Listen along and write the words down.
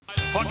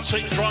Hot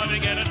Seat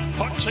driving at it.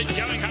 Hot Seat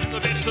going up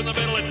the best in the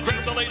middle and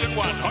grabbed the lead in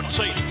one. Hot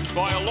Seat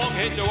by a long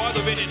head to either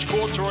vintage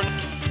quartz or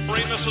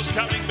Remus is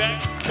coming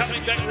back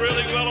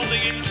really well on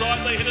the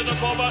inside. They hit it a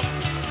bobber.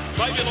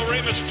 Maybe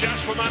Remus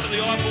just from under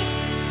the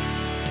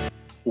eyeball.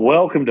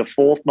 Welcome to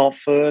Fourth Not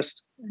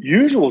First,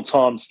 usual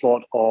time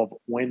slot of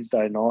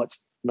Wednesday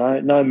nights.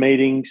 No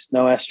meetings,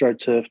 no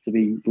AstroTurf to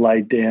be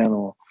laid down,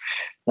 or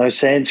no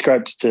sand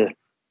scrapes to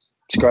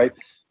scrape,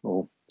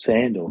 or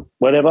sand, or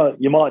whatever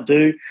you might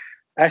do.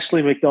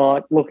 Ashley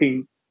McKnight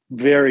looking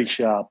very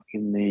sharp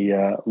in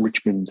the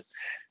Richmond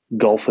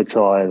golf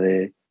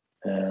attire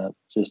there,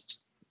 just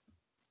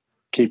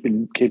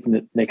keeping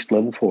it next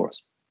level for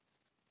us.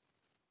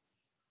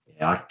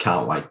 Yeah, I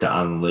can't wait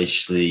to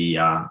unleash the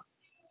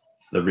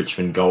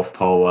Richmond golf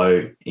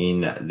polo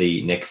in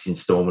the next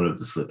instalment of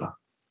the Slipper.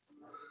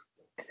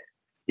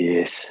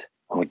 Yes.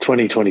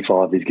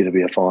 2025 is going to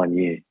be a fine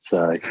year,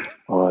 so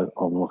I'm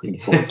looking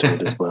forward to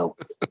it as well.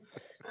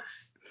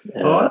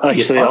 I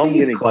think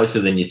it's closer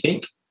than you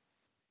think.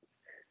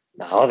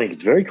 No, I think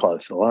it's very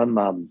close. I've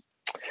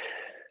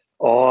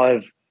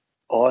got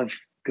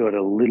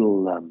a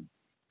little.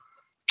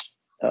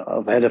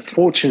 I've had a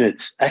fortunate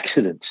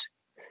accident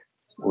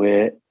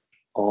where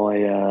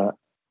I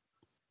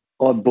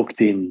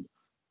booked in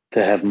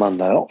to have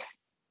Monday off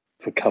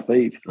for Cup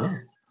Eve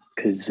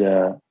because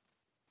Ava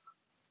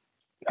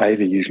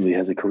usually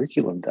has a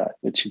curriculum day,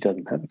 but she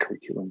doesn't have a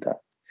curriculum day.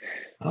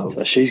 Oh.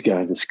 So she's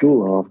going to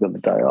school and I've got the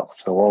day off.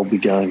 So I'll be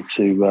going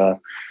to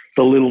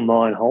the little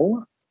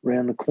 9-holer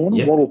around the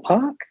corner, Wattle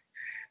Park.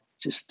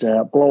 Just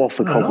blow off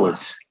the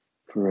cobwebs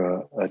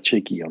for a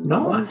cheeky on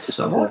nice.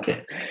 I like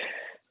it.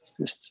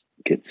 Just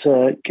get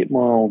my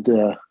old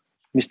Mr.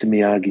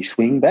 Miyagi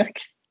swing back,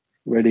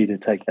 ready to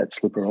take that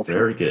slipper off.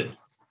 Very good.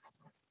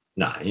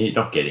 No, you're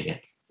not getting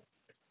it.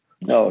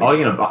 No,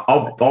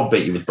 I'll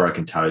beat you with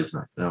broken toes,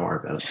 mate. Don't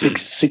worry about it.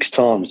 Six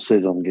times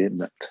says I'm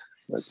getting it.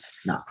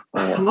 No,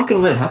 I'm not going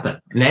to let it happen.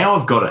 Now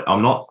I've got it.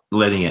 I'm not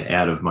letting it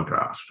out of my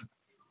grasp.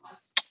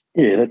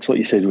 Yeah, that's what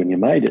you said when you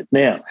made it.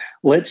 Now,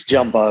 let's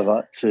jump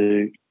over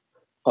to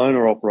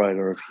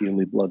owner-operator of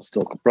Healy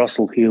Bloodstock,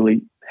 Russell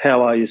Healy.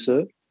 How are you,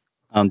 sir?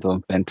 I'm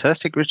doing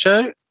fantastic,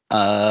 Richo.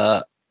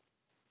 A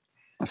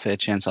fair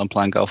chance I'm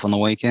playing golf on the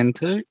weekend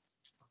too.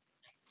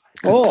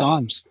 Good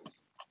times.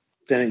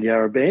 Down at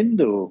Yarra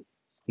Bend or?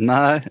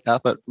 No,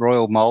 up at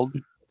Royal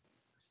Malden.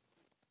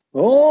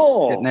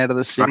 Oh. Getting out of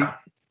the city.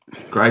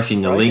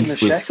 Gracing the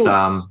links with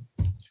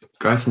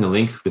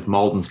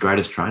Malden's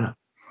greatest trainer.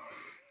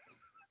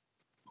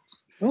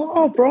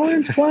 Oh,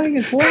 Brian's playing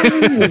as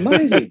well.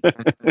 Amazing.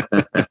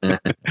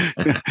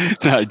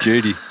 No,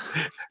 Judy.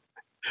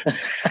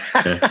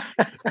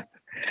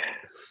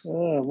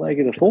 Make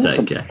it a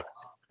foursome. Okay.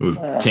 We've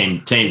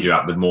teamed you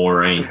up with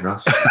Maureen,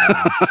 Russ.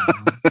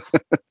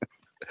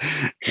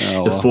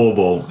 It's a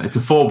 4-ball. It's a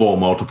 4-ball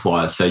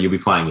multiplier, so you'll be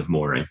playing with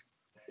Maureen.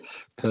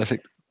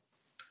 Perfect.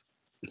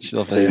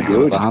 She'll be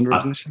good.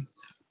 100.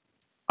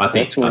 I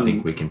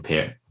think we can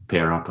pair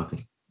up. I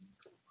think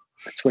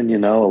that's when you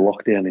know a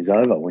lockdown is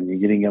over, when you're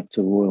getting up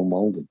to Royal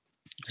Malden.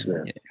 That's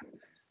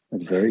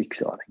very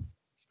exciting.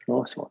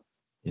 Nice one.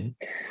 Yeah.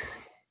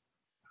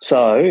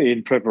 So,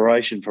 in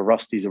preparation for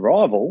Rusty's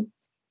arrival,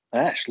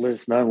 Ash, let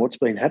us know what's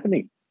been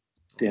happening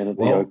down at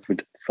the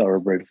Oakford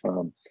Thoroughbred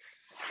Farm.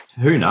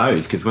 Who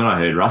knows? Because when I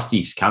heard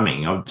Rusty's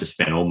coming, I've just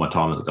spent all my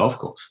time at the golf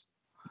course.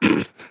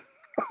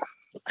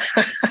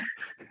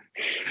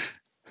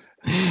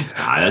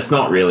 That's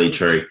not really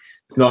true.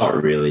 It's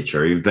not really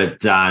true.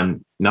 But,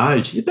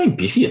 no, she's been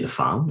busy at the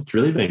farm. It's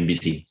really been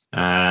busy.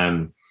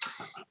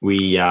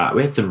 We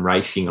had some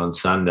racing on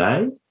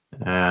Sunday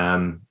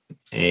and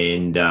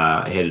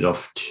headed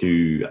off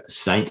to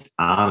St.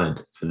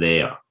 Arnaud for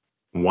their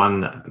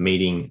one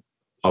meeting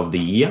of the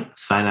year,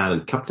 St.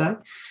 Arnaud Cup Day.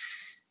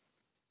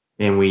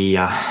 And we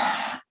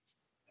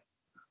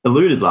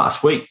alluded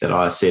last week that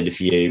I said if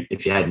you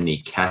had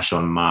any cash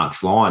on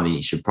Mark's line, then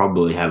you should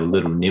probably have a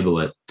little nibble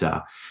at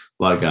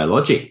Logo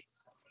Logic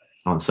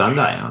on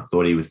Sunday. I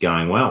thought he was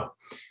going well.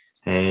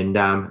 And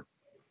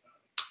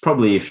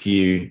probably if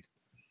you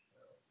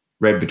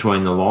read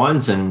between the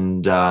lines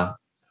and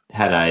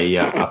had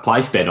a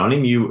place bet on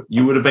him, you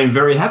would have been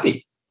very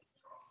happy.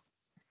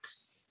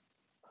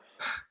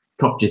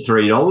 Copped you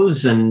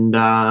 $3 and,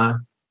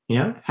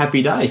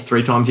 happy days,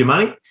 3 times your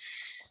money.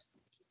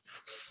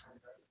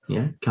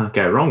 Can't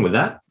go wrong with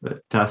that.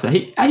 But so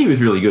he was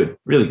really good,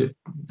 really good.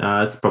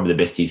 It's probably the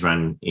best he's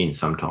run in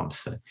sometimes.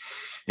 So.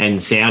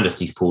 And soundest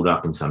he's pulled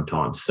up in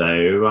sometimes.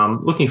 So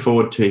looking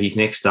forward to his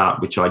next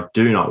start, which I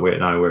do not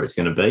know where it's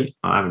going to be.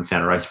 I haven't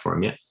found a race for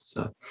him yet.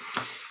 So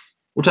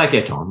we'll take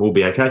our time. We'll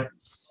be okay.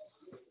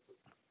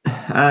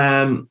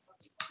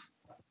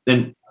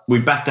 Then we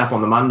backed up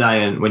on the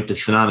Monday and went to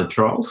St. Arnaud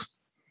Trials.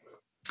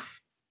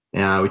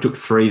 We took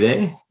 3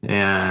 there.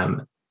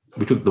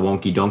 We took the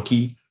Wonky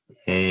Donkey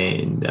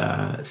and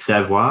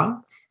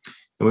Savoir.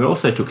 And we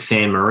also took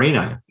San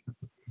Marino.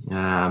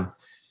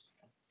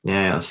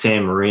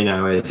 San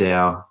Marino, as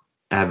our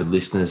avid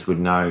listeners would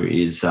know,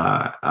 is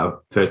a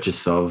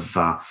purchase of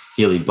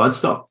Healy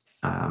Bloodstock.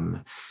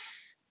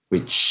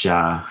 which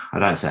I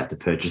don't say it's a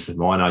purchase of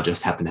mine. I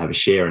just happen to have a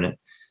share in it.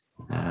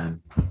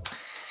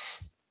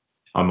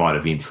 I might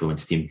have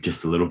influenced him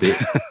just a little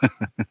bit.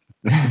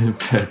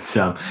 But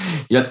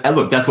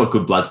look, that's what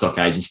good bloodstock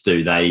agents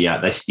do.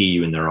 They steer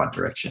you in the right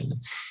direction.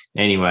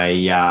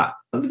 Anyway, I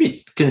was a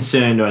bit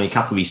concerned on a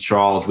couple of his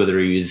trials whether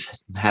he was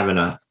having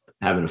a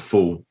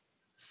full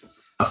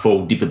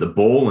dip at the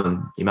ball,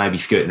 and he may be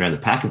skirting around the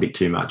pack a bit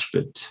too much.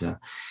 But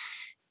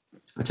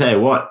I tell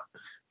you what,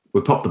 we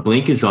popped the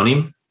blinkers on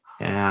him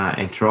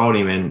and trialled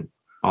him, and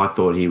I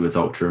thought he was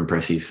ultra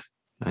impressive.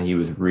 He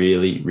was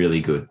really, really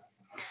good.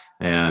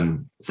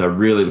 So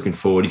really looking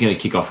forward. He's going to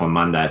kick off on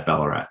Monday at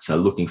Ballarat. So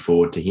looking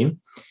forward to him.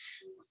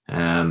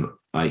 I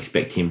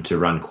expect him to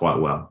run quite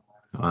well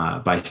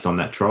based on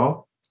that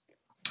trial.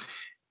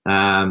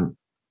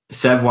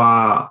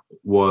 Savoy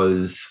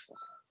was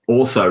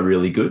also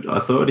really good. I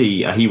thought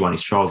he won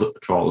his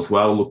trial as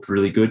well, looked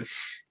really good.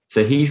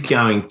 So he's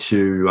going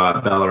to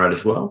Ballarat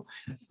as well.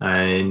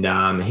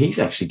 And he's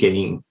actually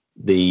getting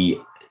the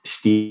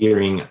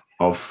steering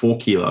of 4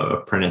 kilo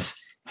apprentice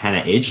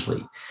Hannah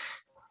Edgley,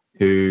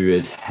 who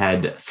has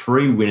had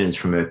 3 winners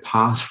from her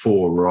past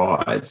 4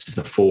 rides as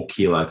a 4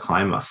 kilo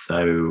claimer.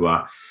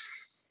 So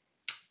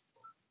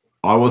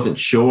I wasn't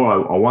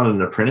sure. I wanted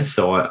an apprentice,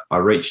 so I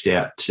reached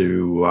out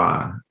to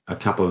a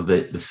couple of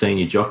the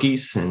senior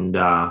jockeys, and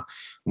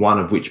one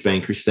of which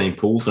being Christine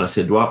Pools. And I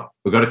said, well,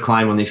 we've got a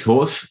claim on this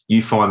horse.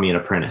 You find me an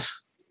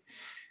apprentice.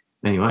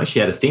 Anyway, she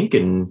had a think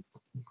and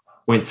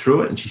went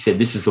through it, and she said,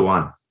 this is the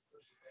one.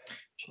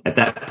 At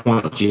that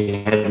point, she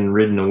hadn't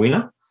ridden a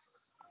winner.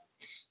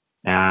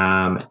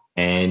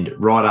 And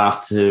right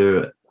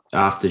after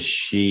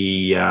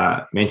she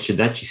mentioned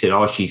that, she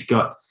said, she's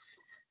got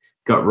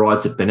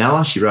rides at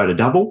Benalla. She rode a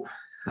double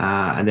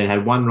and then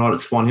had 1 ride at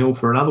Swan Hill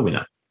for another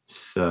winner.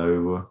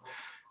 So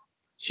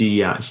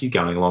she's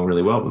going along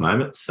really well at the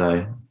moment.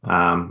 So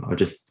I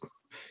just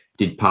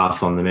did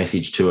pass on the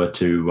message to her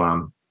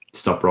to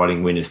stop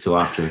riding winners till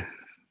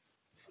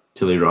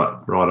he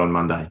ride on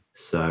Monday.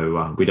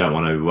 So we don't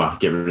want to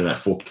get rid of that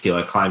 4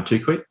 kilo claim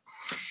too quick.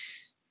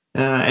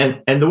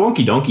 And the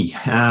Wonky Donkey.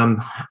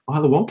 The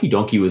Wonky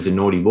Donkey was a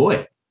naughty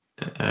boy.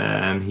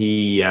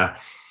 He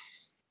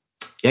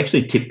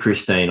actually tipped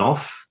Christine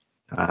off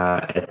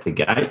at the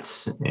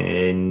gates,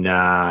 and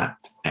not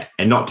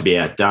to be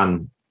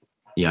outdone,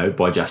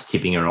 by just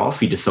tipping her off,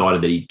 he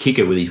decided that he'd kick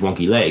her with his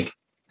wonky leg.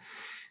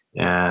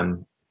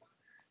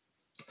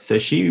 So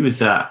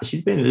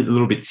she's been a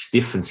little bit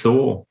stiff and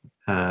sore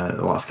the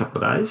last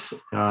couple of days.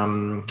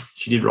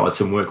 She did ride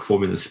some work for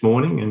me this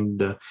morning,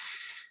 and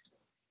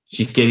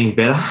she's getting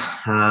better.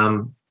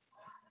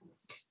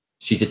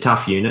 She's a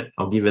tough unit.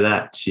 I'll give her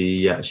that.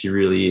 She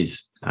really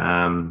is.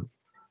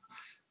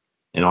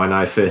 And I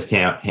know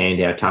firsthand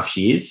how tough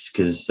she is,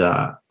 because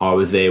I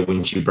was there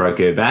when she broke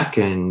her back,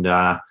 and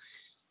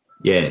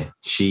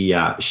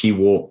she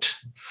walked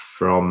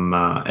from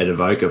at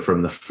Avoca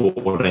from the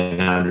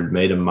 1400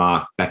 metre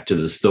mark back to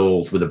the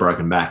stalls with a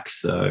broken back.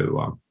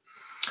 So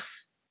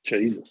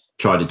Jesus.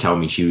 Tried to tell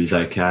me she was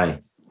okay.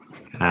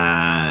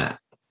 I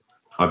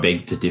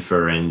begged to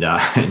differ and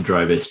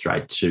drove her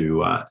straight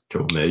to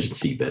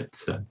emergency.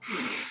 But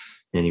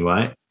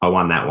anyway, I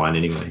won that one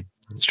anyway.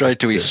 Straight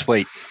to his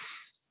suite.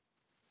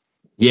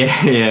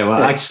 Yeah.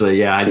 Well,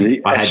 actually, I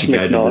had to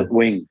go to the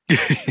wing.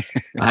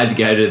 I had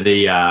to go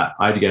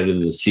to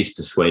the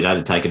sister suite. I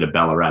had to take her to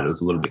Ballarat. It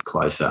was a little bit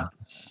closer.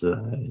 So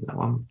that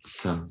one.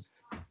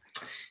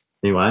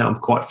 Anyway, I'm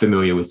quite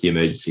familiar with the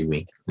emergency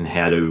wing and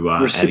how to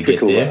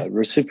get there.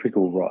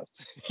 Reciprocal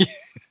rights.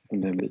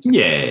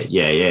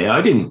 Yeah.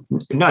 I didn't.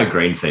 No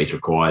green fees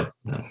required.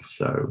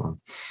 So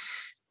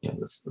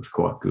that's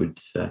quite good.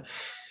 So.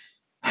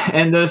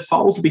 And the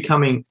foals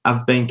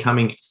have been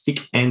coming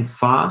thick and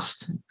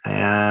fast.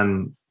 I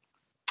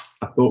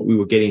thought we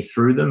were getting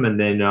through them, and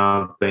then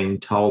I've been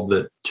told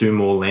that 2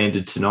 more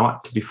landed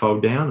tonight to be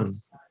foaled down. And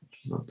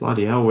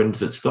bloody hell, when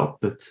does it stop?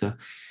 But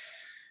Dad's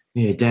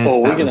we're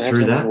going to have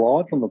through that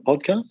live on the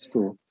podcast,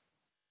 or?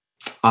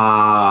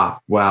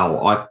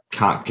 Well, I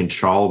can't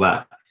control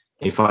that.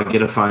 If I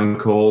get a phone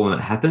call and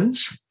it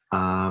happens,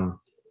 I'll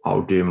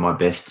do my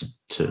best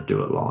to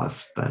do it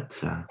live.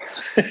 But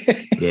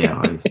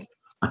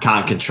I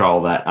can't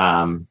control that.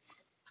 I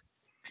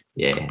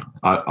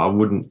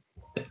wouldn't.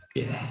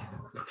 Yeah,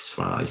 it's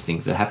one of those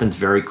things that happens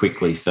very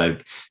quickly. So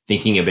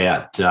thinking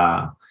about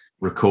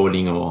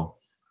recording or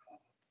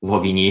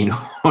logging in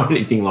or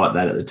anything like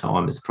that at the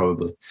time is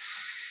probably,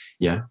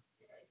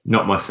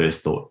 not my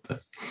first thought.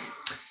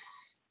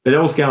 But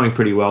all's going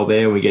pretty well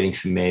there. We're getting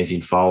some mares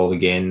in foal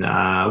again.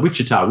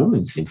 Wichita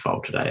Woman's in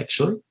foal today,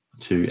 actually,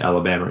 to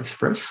Alabama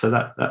Express. So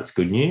that's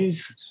good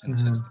news.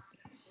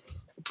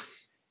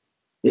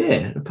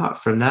 Apart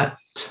from that,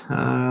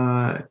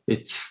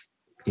 it's,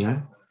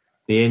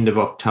 the end of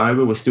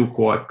October. We're still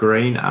quite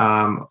green.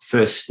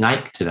 First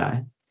snake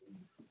today.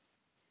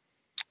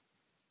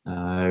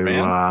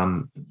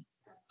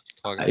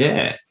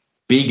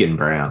 Big and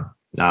brown.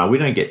 No, we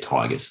don't get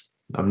tigers.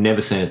 I've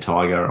never seen a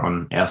tiger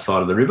on our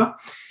side of the river.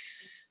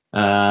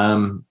 But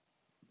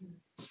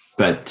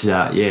But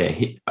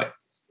I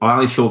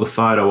only saw the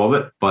photo of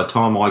it. By the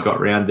time I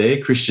got round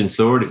there, Christian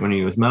saw it when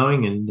he was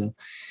mowing, and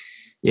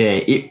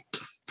it'd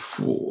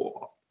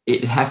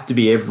have to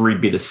be every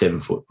bit of 7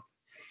 foot.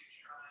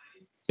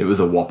 It was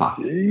a whopper.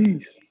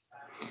 Jeez.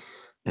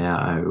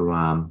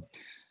 Now,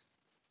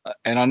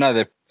 And I know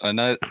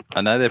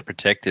they're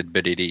protected,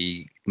 but did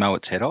he mow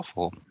its head off?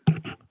 Or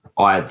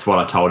that's what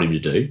I told him to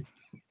do,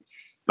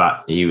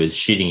 but he was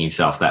shitting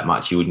himself that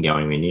much he wouldn't go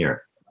anywhere near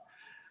it.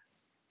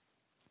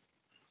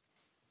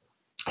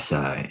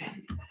 So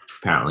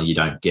apparently you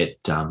don't get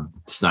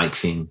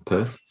snakes in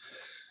Perth.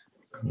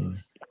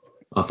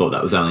 I thought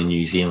that was only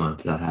New Zealand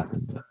that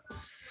happened. But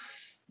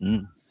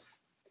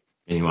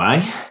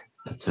anyway,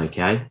 that's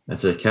okay.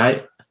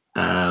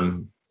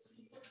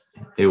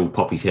 He'll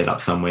pop his head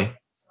up somewhere.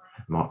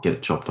 Might get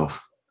it chopped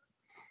off.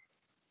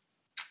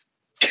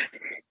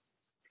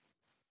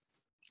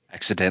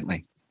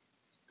 accidentally.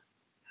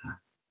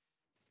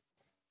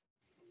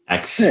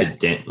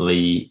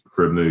 Accidentally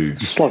removed.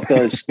 Just like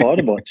those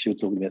spider bites you were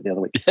talking about the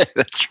other week. Yeah,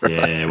 that's right.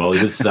 Yeah, well,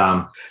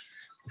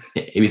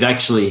 he was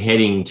actually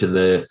heading to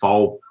the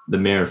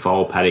mare and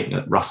foal paddock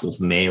that Russell's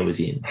mare was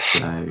in.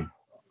 So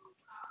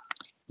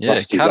yeah,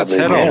 Rusty's cut up its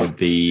there head now. off. would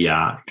be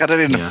Cut it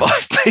into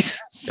 5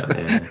 pieces.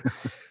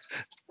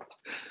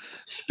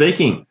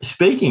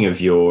 Speaking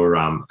of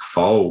your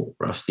foal,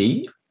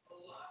 Rusty,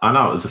 I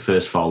know it was the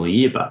first foal of the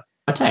year, but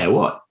I tell you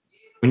what,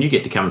 when you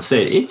get to come and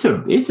see it,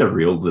 it's a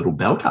real little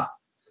belter.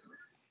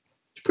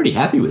 It's pretty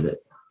happy with it.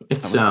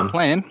 It's That was the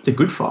plan. It's a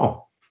good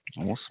foal.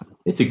 Awesome.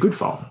 It's a good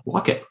foal.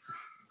 Like it.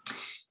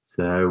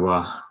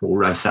 So we'll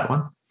race that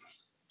one.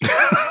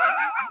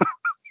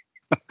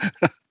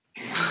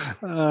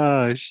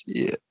 Oh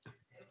shit!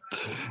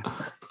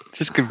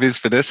 Just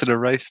convinced Vanessa to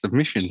race the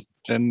mission,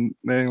 and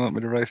they want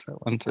me to race that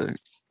one too.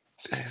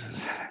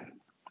 Jesus.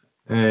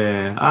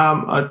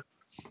 Yeah.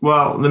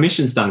 Well, the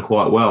mission's done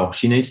quite well.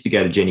 She needs to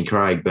go to Jenny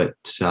Craig, but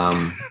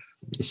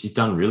she's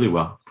done really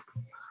well.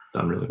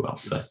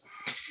 So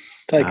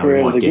Take her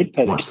out of the good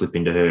might paddock. slip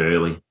into her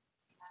early.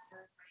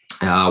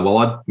 Well,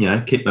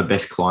 I keep my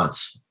best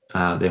clients,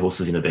 their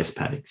horses in the best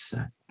paddocks.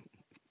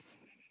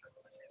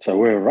 So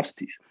where are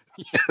Rusty's?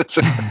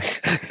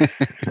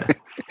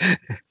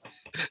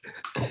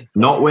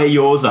 Not where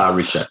yours are,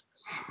 Richard.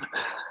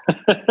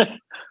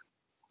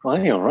 Well,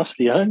 hang on,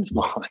 Rusty owns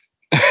mine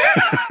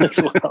as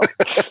well.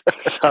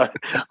 So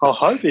I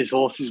hope his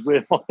horse is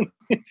where mine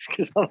is,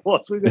 because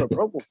otherwise we've got a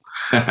problem.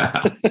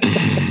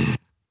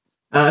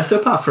 So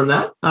apart from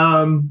that,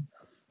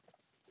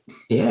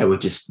 we're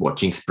just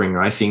watching spring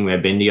racing. We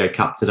had Bendigo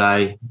Cup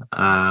today.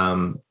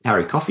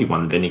 Harry Coffey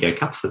won the Bendigo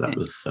Cup, so that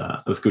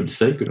was good to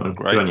see. Good on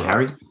you,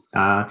 Harry.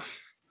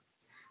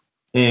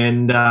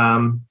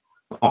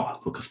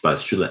 Look, I suppose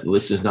I should let the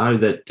listeners know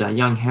that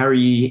young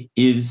Harry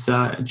is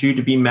due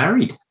to be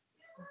married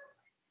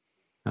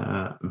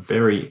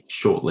very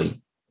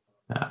shortly,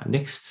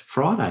 next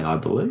Friday, I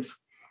believe.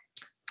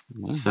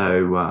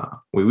 So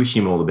we wish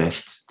him all the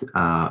best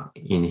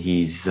in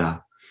his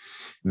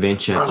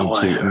venture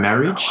into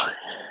marriage.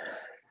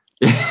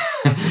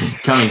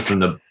 coming from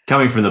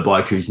the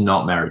bloke who's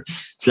not married.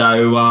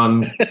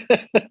 So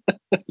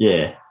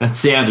that's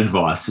sound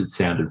advice. It's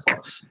sound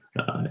advice.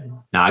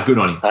 Good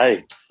on him.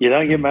 Hey, you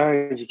don't get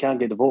married, you can't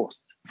get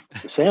divorced.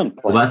 It's the sound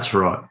plan. Well, that's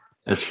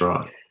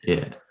right.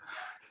 Yeah.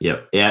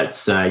 Yep. Yeah.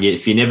 It's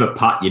if you never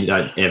putt, you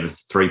don't ever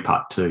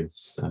 3-putt too.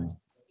 So.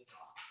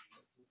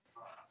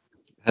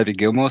 Happy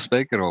Gilmore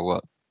speaking or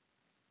what?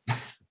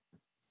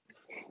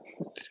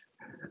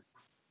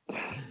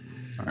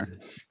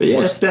 But yeah,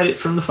 that's about it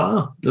from the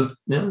farm.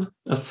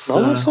 That's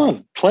nice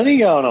one. Plenty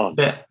going on.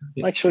 Yeah,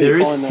 Make sure there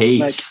you is find that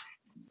heaps. snake.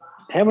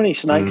 How many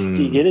snakes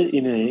do you get it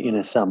in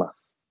a summer?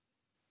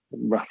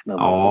 Rough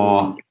number.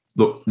 Oh,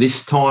 look,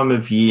 this time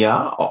of year,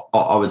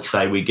 I would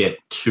say we get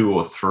 2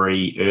 or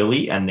 3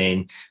 early, and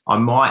then I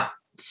might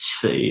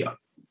see.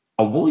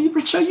 Oh, well,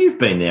 Richard, you've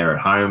been there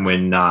at home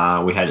when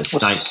we had a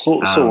snake. I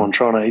saw one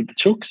trying to eat the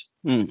chooks.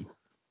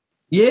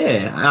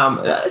 Yeah,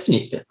 that's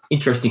an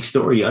interesting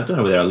story. I don't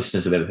know whether our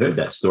listeners have ever heard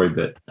that story,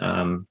 but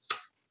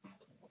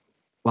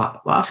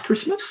last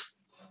Christmas,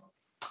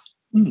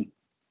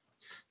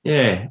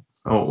 yeah,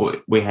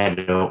 we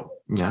had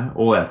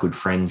all our good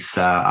friends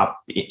up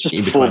Just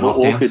in before between the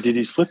lockdowns. Orca did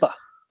his flipper.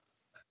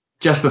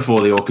 Just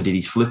before the Orca did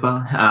his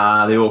flipper,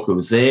 the Orca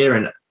was there,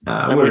 and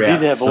And we we were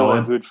did have all our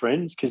outside. good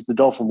friends because the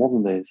dolphin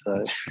wasn't there.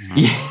 So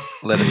Yeah,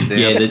 Let us down.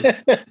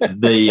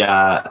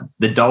 yeah.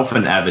 The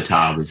dolphin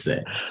avatar was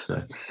there.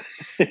 So,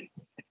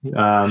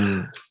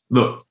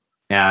 look,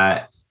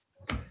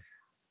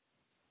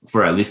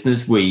 for our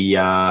listeners, we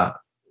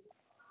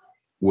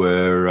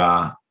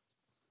were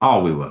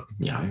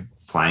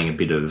playing a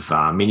bit of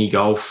mini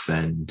golf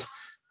and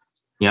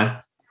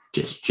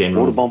just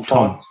general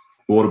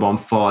water bomb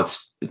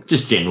fights,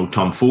 just general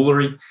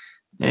tomfoolery,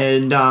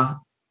 and a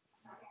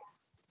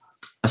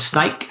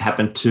snake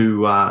happened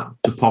to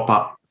pop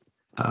up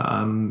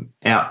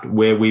out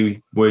where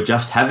we were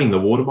just having the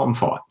water bomb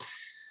fight,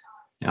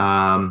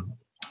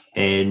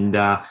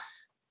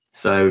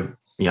 so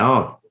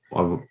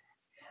I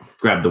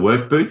grabbed the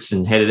work boots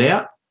and headed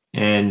out.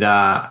 And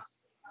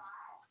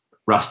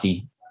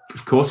Rusty,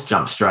 of course,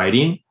 jumped straight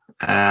in.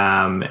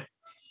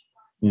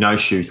 No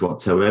shoes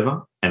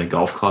whatsoever and a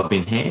golf club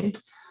in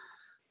hand.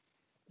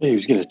 He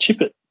was going to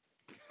chip it.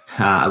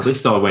 At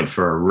least I went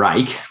for a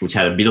rake, which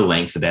had a bit of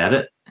length about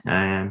it.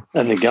 And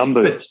the gum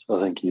boots, I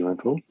think you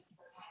went for.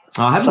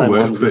 I have my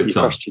work boots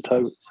on. Crushed your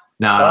toe with.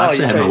 No, I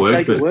actually have my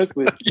work boots.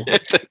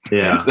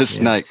 Yeah, the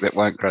snake that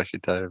won't crush your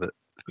toe. But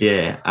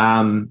yeah.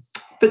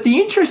 But the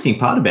interesting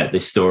part about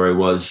this story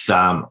was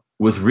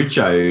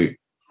Richo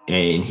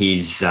and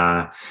his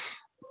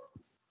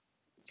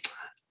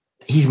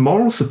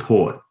moral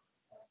support.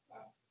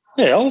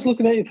 Yeah, I was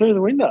looking at you through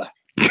the window.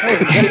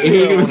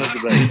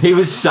 He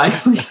was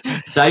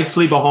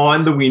safely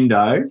behind the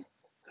window.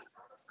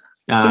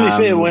 To be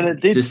fair, when it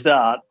did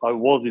start, I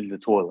was in the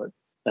toilet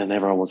and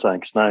everyone was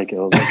saying snake. I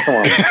was like, come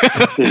on,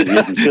 this is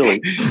getting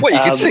silly. What, you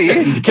can see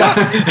it?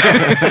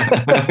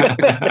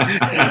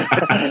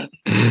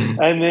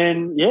 And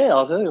then,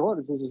 I'll tell you what,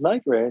 if there's a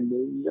snake around,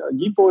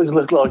 you boys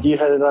looked like you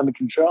had it under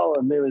control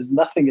and there was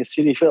nothing a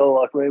city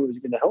fellow like me was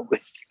going to help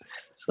with.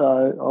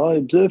 So I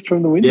observed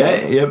from the window.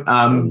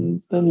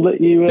 And let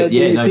you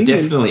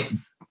definitely.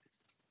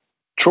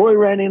 Troy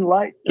ran in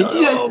late.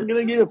 I'm going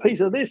to get a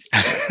piece of this.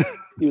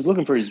 He was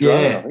looking for his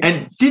drone. Yeah,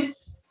 and did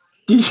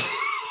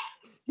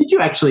you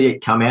actually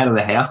come out of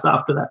the house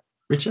after that,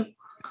 Richard?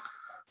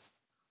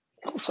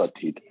 Of course I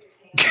did.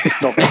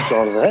 It's not that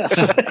side of the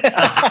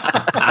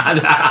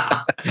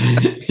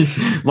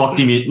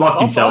house.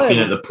 Locked himself in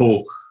at the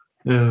pool.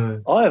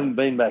 I haven't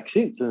been back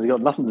since, and it's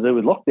got nothing to do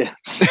with lockdowns.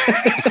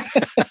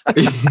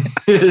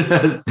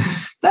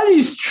 That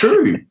is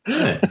true.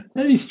 Yeah,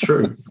 that is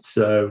true.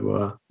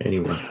 So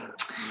anyway,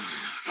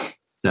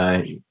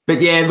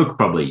 but yeah, look,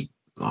 probably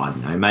I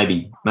don't know,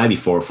 maybe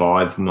 4 or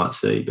 5 we might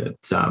see. But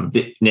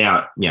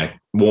now,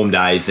 warm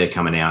days they're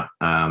coming out.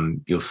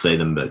 You'll see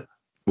them, but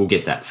we'll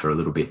get that for a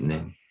little bit, and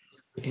then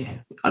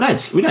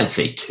we don't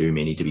see too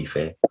many, to be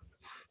fair.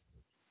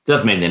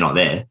 Doesn't mean they're not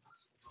there.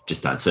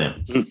 Just don't see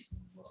them.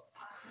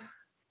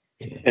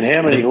 Yeah. And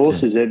how many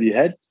horses have you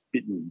had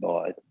bitten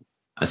by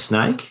a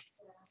snake?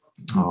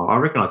 Oh, I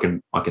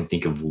reckon I can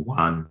think of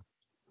one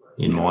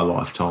in my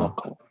lifetime.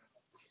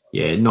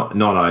 Yeah, not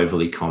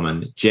overly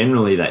common.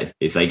 Generally,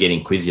 if they get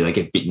inquisitive, they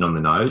get bitten on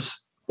the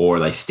nose or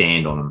they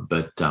stand on them,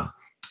 but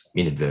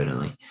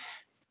inadvertently.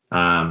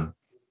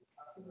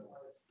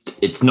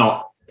 It's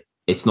not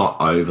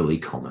overly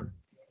common,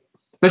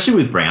 especially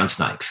with brown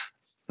snakes.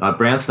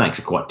 Brown snakes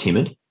are quite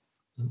timid,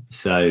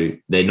 so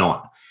they're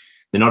not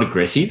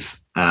aggressive.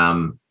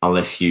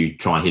 Unless you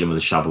try and hit them with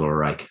a shovel or a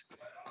rake.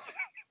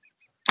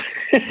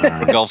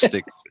 A golf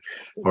stick.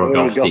 Or a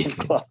golf stick.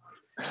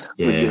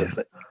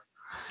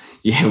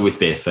 Yeah, with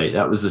bare feet.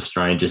 That was the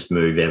strangest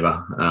move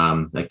ever.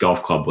 That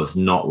golf club was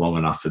not long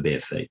enough for bare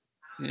feet.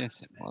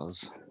 Yes, it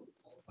was.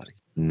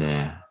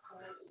 Nah.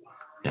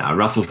 Yeah,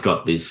 Russell's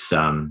got this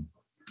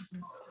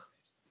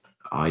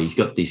he's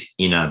got this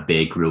inner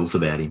Bear Grylls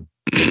about him.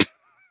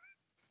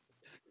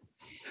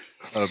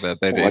 Why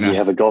do you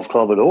have a golf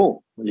club at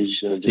all? You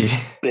should have just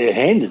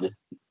barehanded it.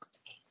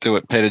 Do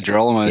it Peter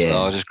Girolamo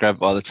style. Just grab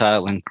it by the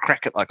tail and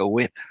crack it like a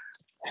whip.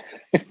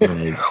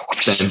 Then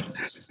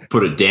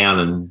put it down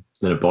and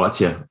then it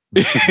bites you.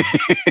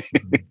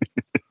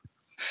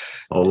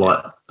 Or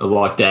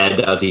like Dad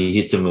does, he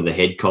hits them with a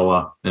head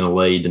collar and a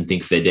lead and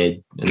thinks they're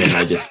dead, and then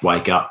they just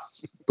wake up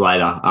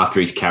later after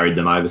he's carried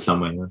them over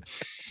somewhere.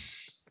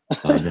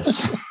 I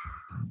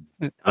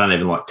don't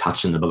even like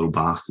touching the little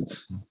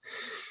bastards.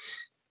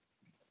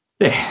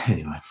 Yeah,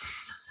 anyway,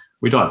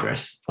 we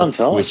digress. We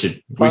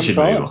should move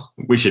on.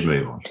 We should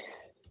move on.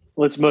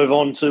 Let's move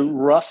on to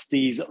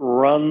Rusty's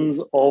runs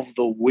of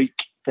the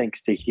week,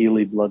 thanks to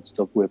Healy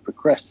Bloodstock, where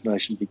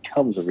procrastination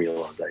becomes a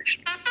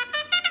realisation.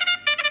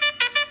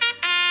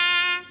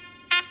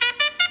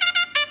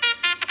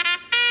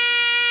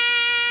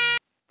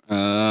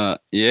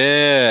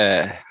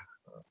 Yeah.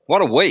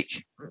 What a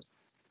week.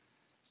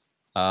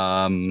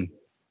 I've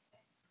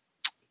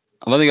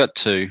only got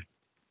 2.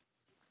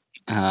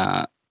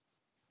 The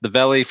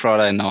Valley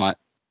Friday night.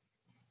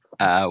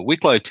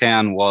 Wicklow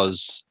Town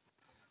was,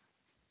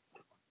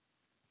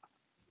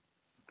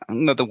 I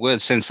don't know the word,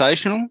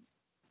 sensational.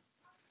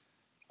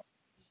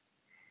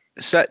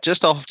 Sat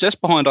just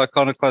behind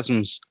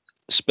Iconoclasm's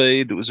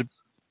speed. It was a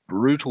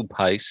brutal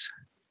pace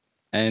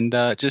and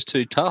just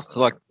too tough.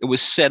 Like, it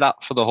was set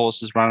up for the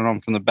horses running on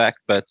from the back,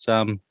 but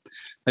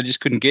they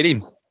just couldn't get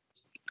him.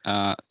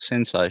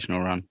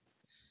 Sensational run.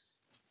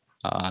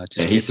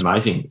 He's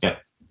amazing. Yeah,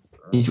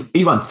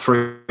 he won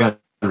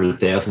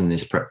 300,000 in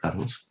this prep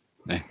battles.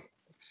 Yeah.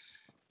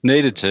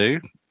 Needed to.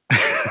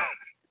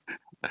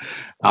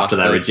 After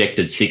they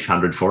rejected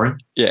 600 for him.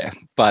 Yeah,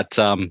 but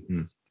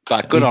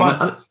good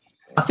on him.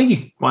 I think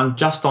he's won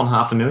just on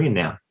 $500,000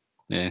 now.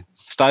 Yeah,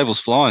 Stable's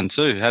flying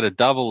too. Had a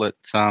double at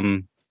Sonata.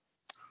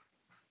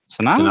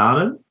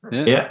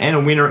 Yeah, and a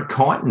winner at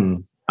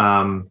Kyneton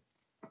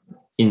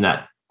in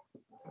that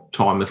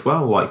time as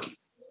well, like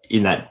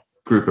in that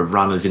group of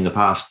runners in the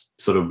past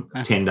sort of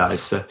 10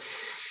 days. So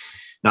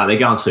No, they're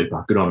going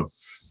super. Good on them.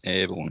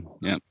 Airborne,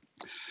 yeah.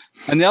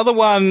 And the other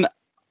one,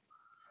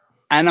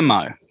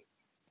 Animo.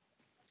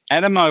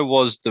 Animo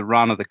was the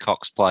run of the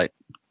Cox Plate.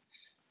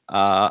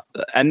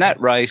 And that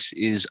race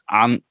is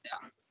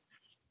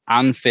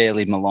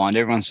unfairly maligned.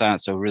 Everyone's saying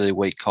it's a really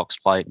weak Cox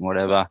Plate and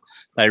whatever.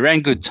 They ran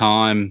good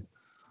time.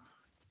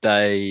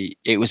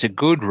 It was a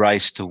good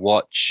race to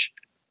watch.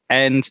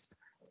 And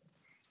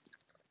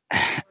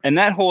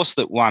that horse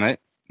that won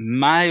it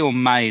may or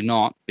may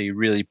not be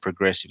really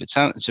progressive. It's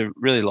a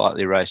really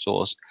lightly raced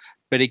horse.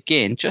 But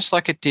again, just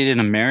like it did in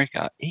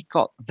America, he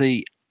got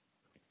the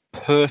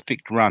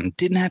perfect run.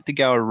 Didn't have to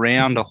go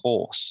around a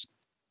horse.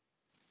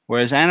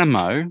 Whereas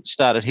Animo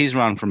started his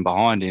run from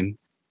behind him.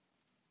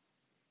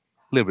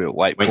 A little bit of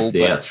weight Went pull. to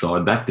the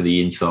outside, back to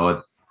the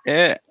inside.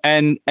 Yeah,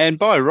 and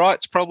by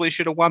rights probably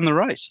should have won the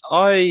race.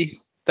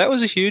 That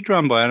was a huge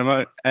run by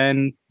Animo,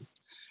 and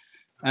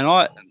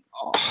I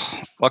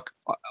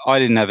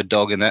didn't have a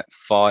dog in that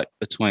fight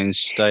between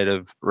State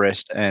of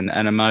Rest and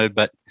Animo,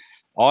 but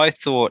I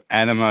thought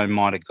Animo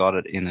might have got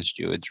it in the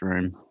steward's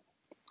room.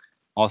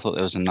 I thought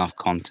there was enough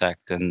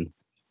contact, and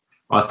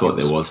I thought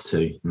there was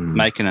too.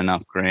 Making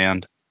enough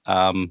ground.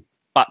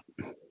 But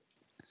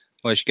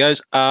where she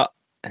goes,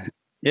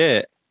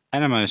 yeah,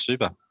 Animo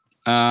super.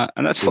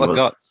 And that's all I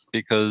got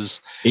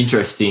because...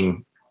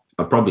 Interesting.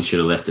 I probably should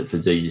have left it for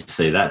D to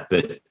see that,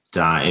 but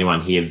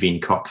anyone hear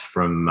Vin Cox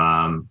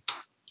from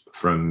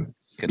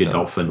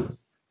Godolphin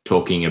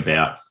talking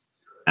about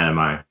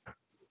Animo?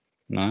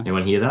 No.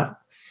 Anyone hear that?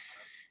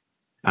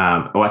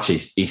 Actually,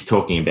 he's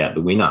talking about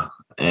the winner.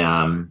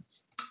 And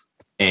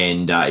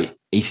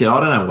he said, I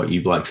don't know what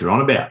you blokes are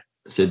on about.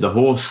 I said, the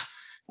horse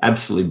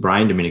absolutely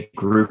brained him in a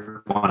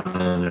Group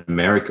 1 in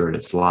America at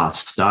its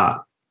last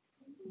start.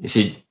 He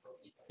said,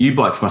 you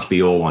blokes must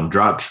be all on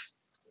drugs.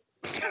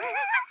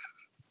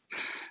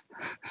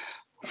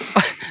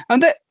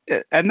 and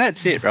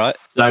that's it, right?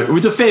 So it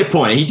was a fair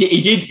point.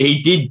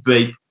 He did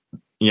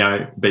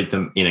beat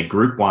them in a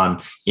Group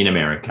 1 in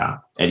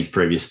America at his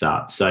previous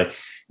start. So,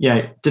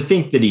 to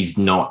think that he's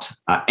not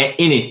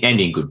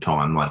in good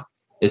time, like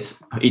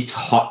it's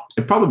hot.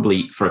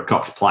 Probably for a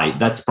Cox Plate,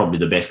 that's probably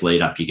the best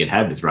lead up you could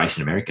have is race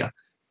in America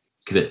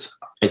because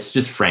it's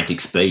just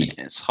frantic speed.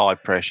 It's high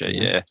pressure,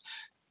 yeah.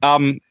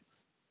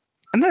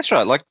 And that's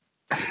right. Like,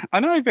 I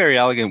know Very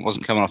Elegant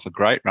wasn't coming off a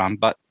great run,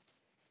 but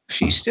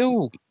she's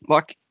still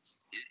like,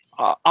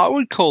 I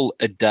would call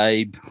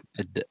Adabe,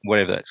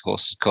 whatever that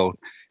horse is called,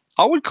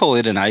 I would call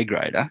it an A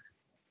grader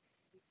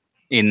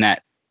in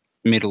that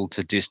middle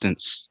to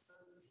distance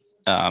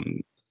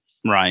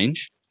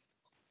range.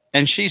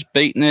 And she's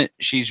beaten it.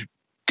 She's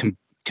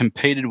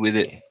competed with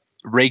it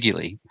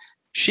regularly.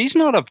 She's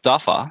not a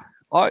duffer.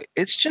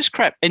 It's just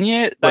crap. And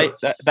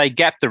they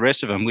gap the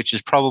rest of them, which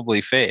is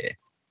probably fair.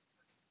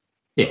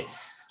 Yeah.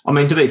 I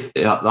mean, to be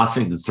fair, I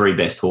think the three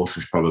best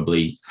horses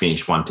probably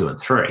finished 1, 2, and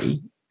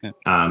 3. Yeah.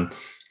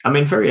 I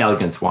mean, Very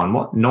Elegant's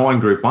won, 9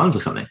 Group 1s or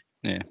something?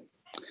 Yeah.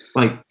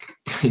 Like,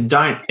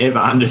 don't ever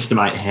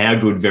underestimate how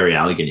good Very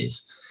Elegant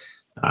is.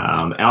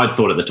 I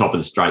thought at the top of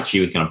the straight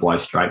she was going to blow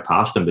straight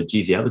past them, but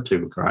geez, the other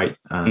two were great.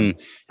 And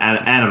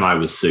Animo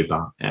was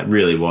super. It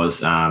really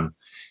was.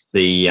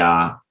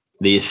 The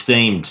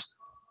esteemed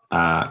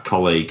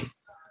colleague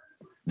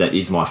that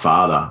is my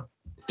father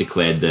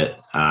declared that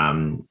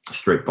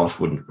Street Boss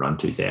wouldn't run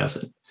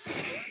 2000.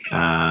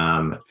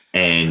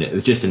 And it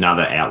was just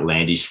another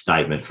outlandish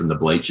statement from the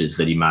bleachers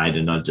that he made,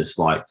 and I'm just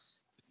like,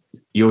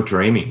 you're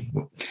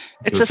dreaming.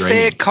 It's a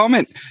fair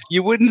comment.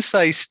 You wouldn't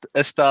say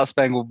a Star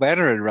Spangled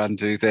Banner had run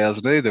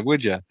 2000 either,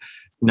 would you?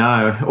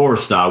 No, or a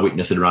Star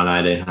Witness had run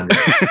 1800.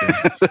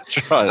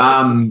 That's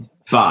right.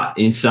 But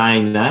in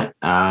saying that,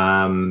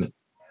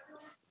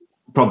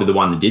 probably the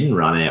one that didn't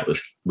run out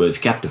was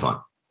Captivant.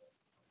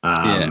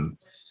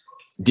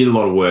 Did a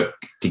lot of work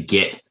to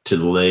get to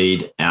the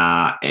lead.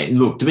 And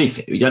look, to be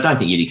fair, I don't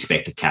think you'd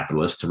expect a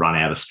Capitalist to run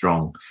out a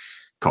strong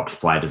Cox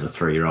Plate as a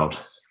 3-year-old.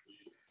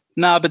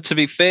 No, but to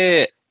be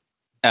fair,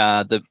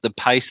 the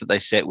pace that they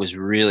set was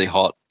really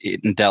hot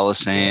in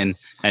Delasan,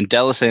 and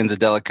Delasan's a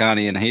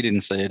Delicani, and he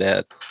didn't see it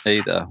out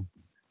either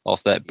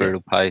off that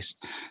brutal pace.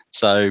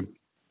 So,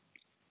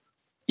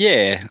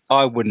 yeah,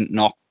 I wouldn't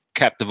knock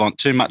Captivant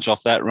too much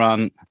off that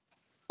run,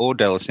 or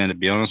Delasan, to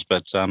be honest.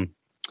 But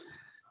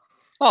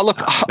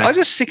I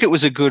just think it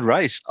was a good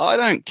race. I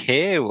don't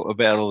care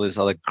about all this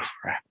other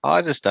crap.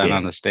 I just don't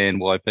understand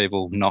why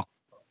people knock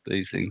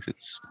these things.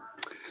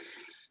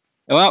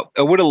 Well,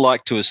 I would have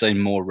liked to have seen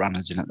more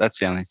runners in it. That's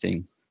the only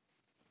thing.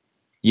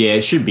 Yeah,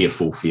 it should be a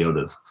full field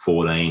of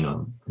 14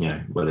 or,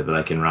 whatever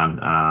they can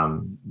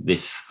run.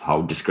 This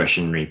whole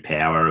discretionary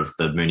power of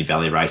the Moonee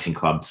Valley Racing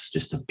Club's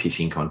just a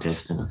pissing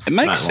contest. And it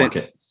makes sense.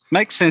 Like it.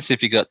 Makes sense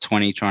if you got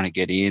 20 trying to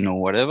get in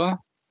or whatever.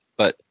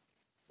 But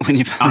when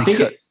you've I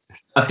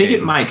think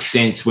it makes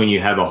sense when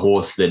you have a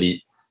horse that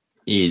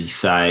is,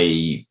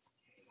 say,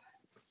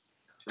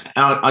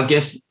 I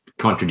guess,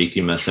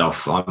 contradicting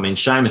myself. I mean,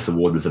 Seamus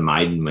Award was a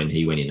maiden when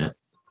he went in it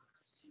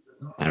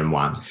and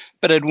won.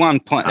 But it'd run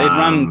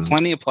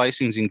plenty of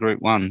placings in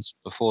Group 1s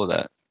before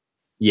that.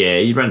 Yeah,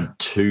 he ran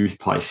 2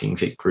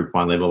 placings at Group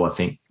 1 level, I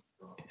think,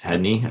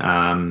 hadn't he?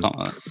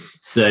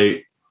 So,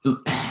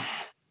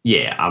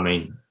 yeah, I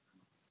mean,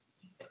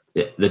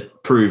 that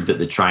proved that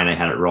the trainer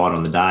had it right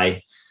on the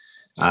day.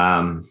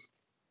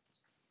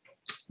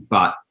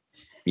 But,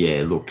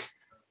 yeah, look,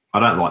 I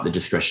don't like the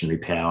discretionary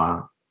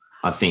power.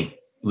 I think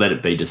let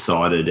it be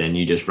decided and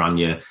you just run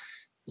your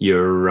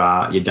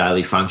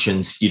daily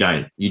functions. You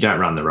don't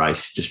run the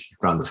race, just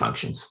run the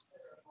functions.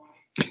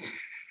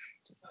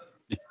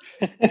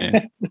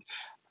 Yeah,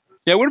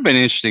 it would have been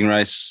an interesting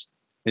race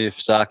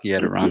if Zaki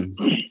had a run.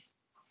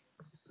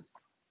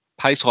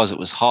 Pace-wise, it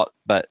was hot,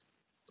 but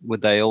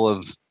would they all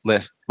have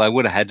left? They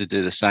would have had to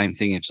do the same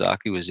thing if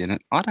Zaki was in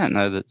it. I don't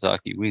know that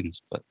Zaki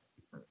wins, but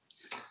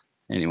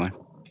anyway,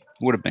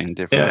 would have been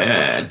different.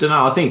 Yeah, I don't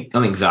know. I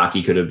think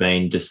Zaki could have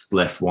been just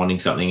left wanting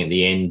something at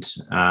the end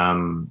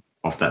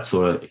off that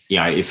sort of,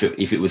 if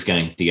it was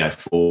going to go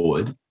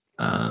forward,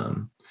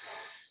 might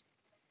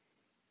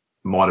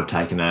have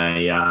taken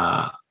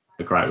a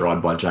great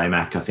ride by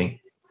J-Mac, I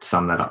think.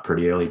 Summed that up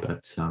pretty early,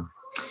 but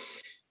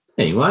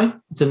anyway,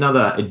 it's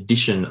another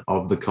edition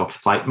of the Cox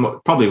Plate.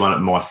 Probably one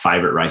of my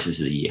favourite races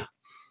of the year.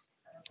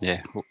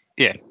 Yeah,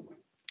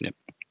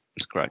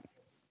 it's great.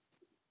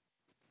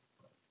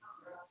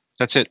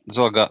 That's it. That's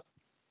all I got.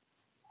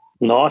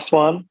 Nice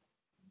one.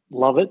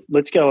 Love it.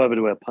 Let's go over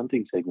to our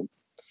punting segment.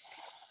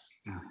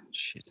 Oh,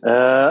 shit.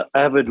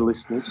 Avid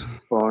listeners,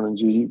 Brian and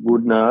Judy,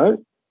 would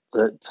know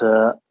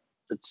that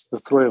it's the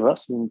 3 of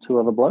us and 2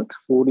 other blokes,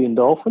 40 and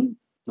Dolphin.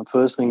 The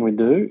first thing we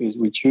do is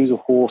we choose a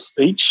horse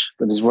each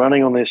that is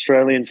running on the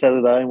Australian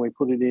Saturday and we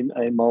put it in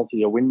a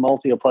multi, a win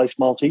multi, a place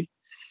multi.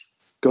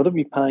 Got to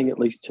be paying at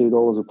least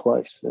 $2 a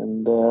place.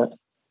 And,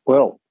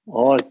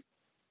 I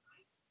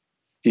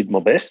did my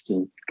best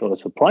and got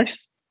us a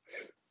place.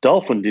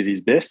 Dolphin did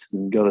his best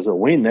and got us a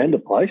win and a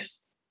place.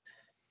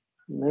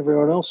 And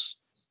everyone else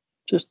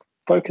just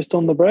focused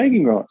on the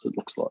bragging rights, it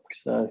looks like.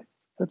 So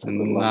that's a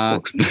little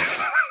unfortunate.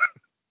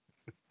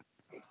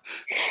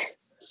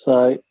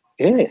 So,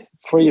 yeah,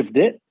 free of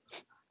debt,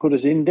 put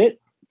us in debt.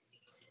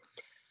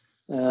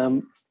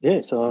 So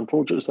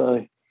unfortunately,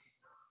 so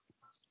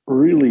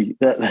really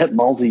that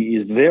multi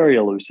is very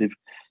elusive.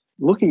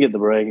 Looking at the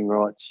bragging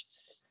rights,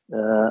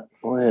 I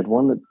had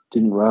one that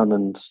didn't run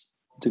and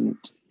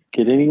didn't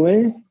get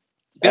anywhere.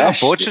 Bit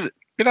unfortunate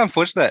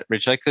that,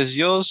 Richard, because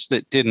yours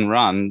that didn't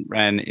run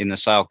ran in the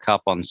Sale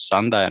Cup on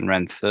Sunday and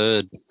ran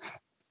 3rd.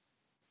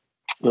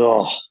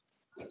 Oh,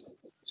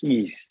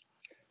 jeez.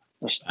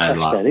 I should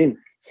touch that in.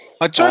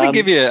 I tried to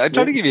give you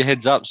a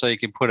heads up so you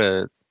could put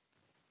a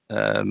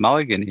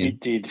mulligan in. You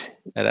did.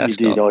 At Ascot.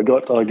 You did. I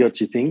got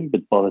your thing,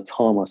 but by the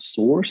time I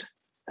saw it,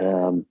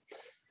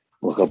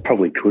 look, I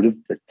probably could have,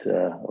 but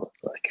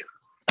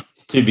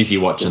it's too busy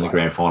watching the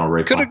grand final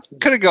replay.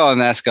 Could have gone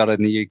Ascot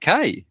in the UK.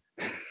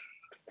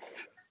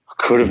 I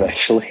could have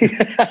actually.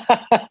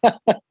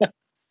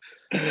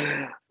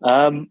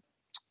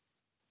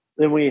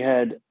 Then we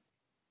had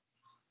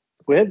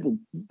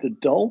the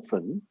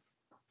Dolphin.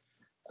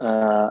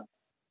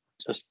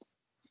 Just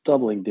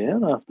doubling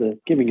down after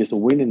giving us a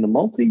win in the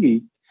multi.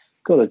 He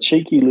got a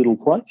cheeky little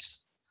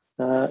place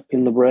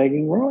in the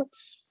bragging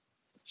rights,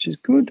 which is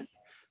good.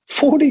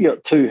 40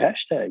 got 2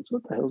 hashtags.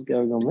 What the hell's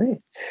going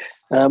on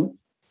there?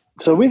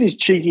 So with his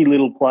cheeky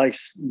little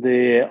place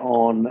there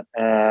on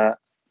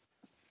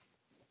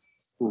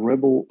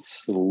Rebel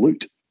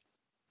Salute,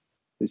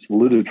 who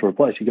saluted for a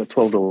place, he got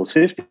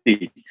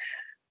 $12.50.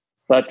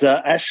 But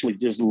Ashley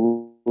just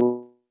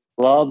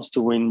loves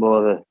to win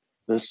by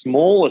the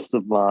smallest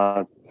of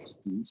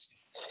margins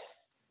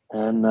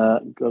and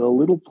got a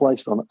little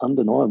place on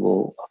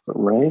Undeniable up at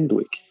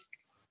Randwick.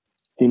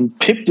 And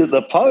pipped at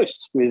the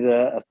post with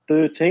a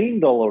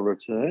 $13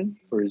 return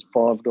for his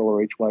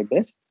 $5 each way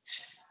bet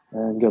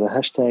and got a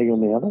hashtag on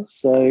the other.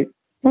 So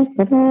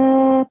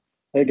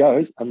there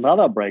goes.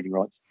 Another bragging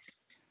rights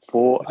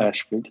for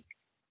Ashford.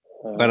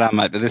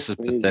 Mate, but this is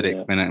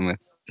pathetic winning with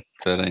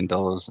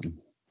 $13.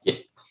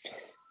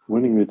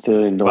 Winning with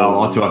 $13.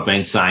 Well, that's what I've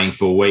been saying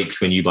for weeks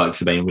when you blokes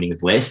have been winning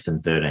with less than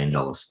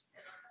 $13.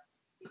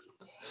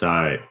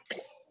 So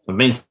I've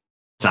been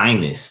saying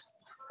this.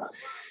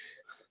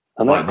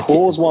 And that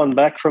claws one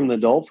back from the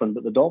Dolphin,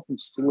 but the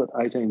Dolphin's still at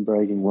 18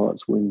 bragging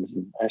rights wins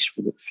and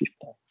Ashford at 15.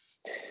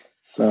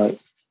 So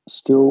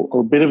still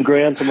a bit of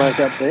ground to make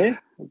up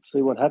there. Let's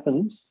see what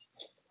happens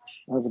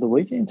over the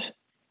weekend.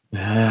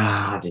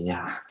 Yeah.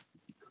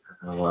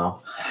 Oh,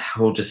 well,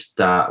 we'll just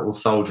we'll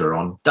soldier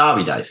on.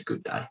 Derby Day's a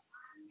good day.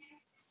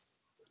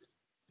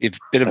 It's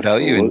a bit of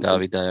value in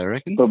Derby Day, I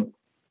reckon. But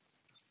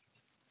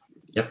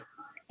yep.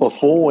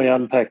 Before we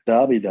unpack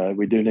Derby Day,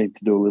 we do need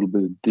to do a little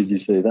bit of, did you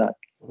see that?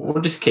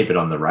 We'll just keep it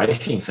on the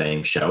racing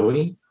theme, shall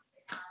we?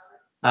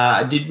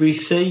 Did we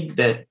see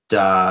that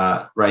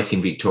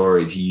Racing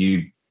Victoria's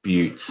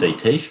U-Butte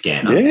CT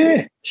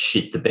scanner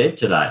shit the bed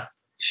today?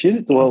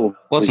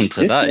 Wasn't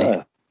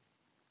today.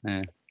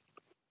 Yeah.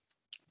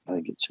 I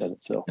think it showed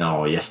itself.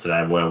 Oh,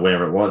 yesterday,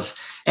 wherever it was.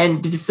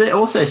 And did you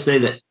also see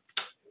that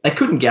they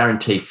couldn't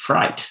guarantee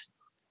freight?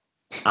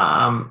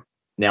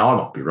 now I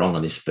might be wrong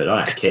on this, but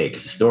I don't care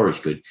because the story's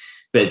good.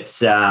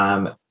 But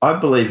I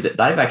believe that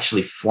they've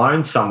actually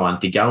flown someone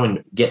to go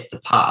and get the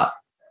part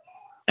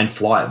and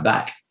fly it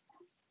back.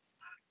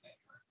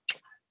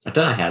 I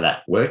don't know how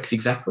that works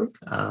exactly.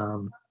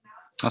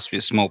 Must be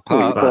a small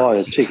Well, you part. buy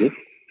a ticket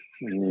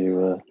and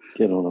you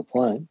get on a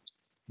plane.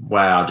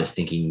 Wow, just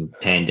thinking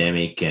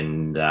pandemic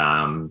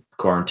and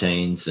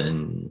quarantines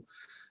and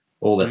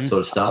all that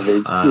sort of stuff.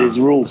 There's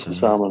rules for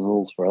some and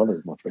rules for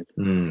others, my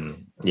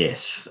friend.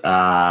 Yes.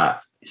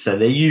 So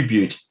the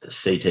U-Butte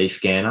CT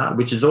scanner,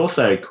 which has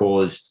also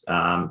caused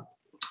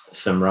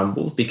some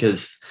rumbles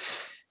because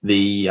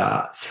the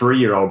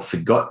 3-year-old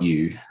Forgot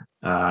You,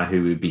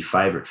 who would be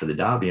favourite for the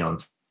Derby on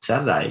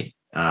Saturday,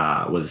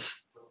 was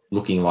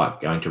looking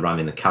like going to run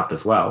in the Cup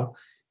as well.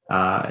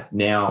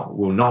 Now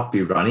will not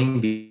be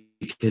running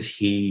because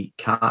he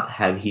can't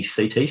have his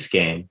CT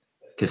scan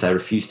because they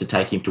refused to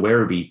take him to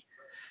Werribee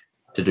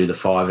to do the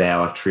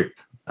 5-hour trip,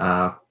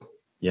 a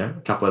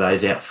couple of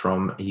days out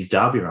from his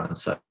Derby run.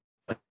 So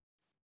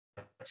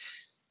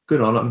good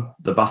on them,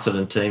 the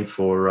Busselton team,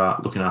 for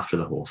looking after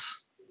the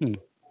horse.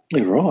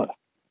 You're right.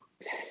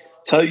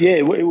 So,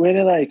 yeah, when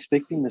are they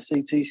expecting the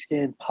CT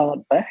scan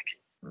part back?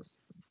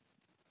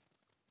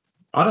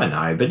 I don't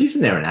know, but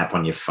isn't there an app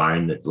on your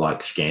phone that,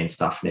 like, scans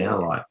stuff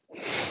now? Like,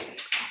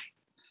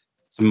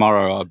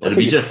 Tomorrow, I believe.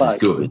 it'll be just as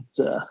good.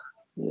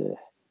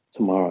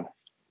 Tomorrow.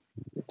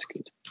 It's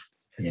good.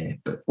 Yeah,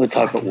 but Let's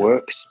hope it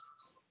works.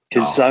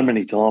 Because so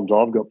many times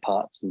I've got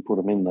parts and put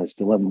them in, they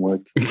still haven't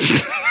worked.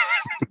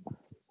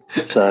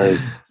 So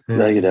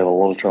they could have a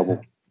lot of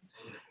trouble.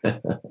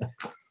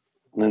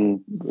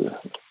 And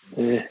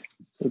yeah,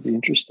 it'd be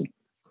interesting.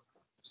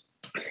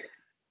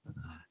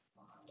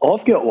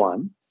 I've got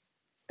one.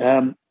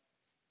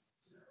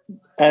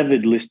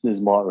 Avid listeners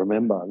might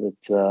remember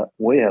that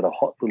we had a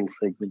hot little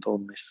segment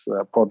on this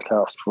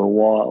podcast for a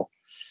while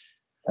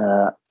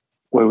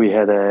where we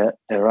had our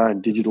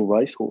own digital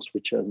racehorse,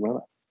 Richo's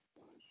Runner.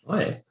 Oh,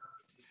 yeah.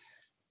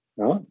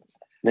 Right?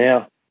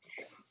 Now,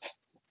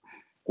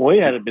 we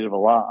had a bit of a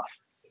laugh,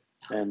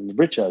 and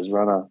Richo's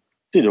Runner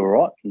did all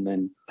right and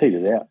then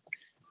petered out.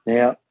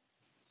 Now,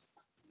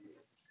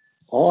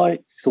 I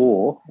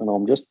saw, and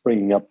I'm just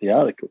bringing up the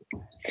article,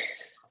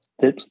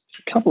 that a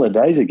couple of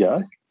days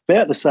ago,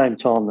 about the same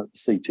time that the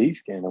CT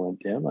scanner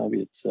went down,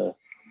 maybe it's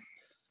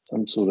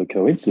some sort of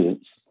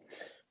coincidence,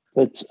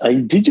 but a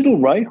digital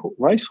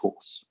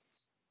racehorse,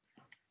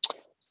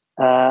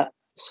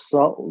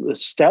 so a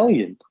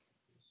stallion,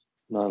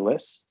 no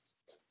less,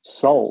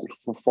 sold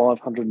for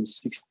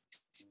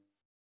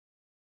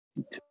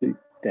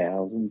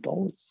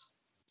 $562,000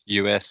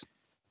 US.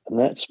 and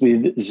that's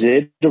with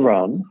Zed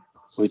Run,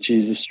 which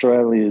is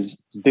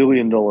Australia's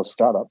billion-dollar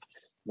startup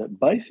that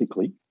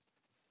basically,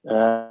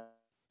 I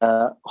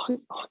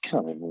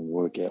can't even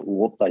work out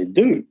what they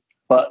do,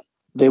 but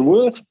they're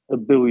worth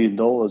 $1 billion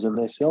and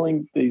they're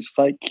selling these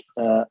fake,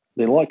 they're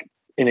like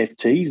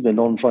NFTs, they're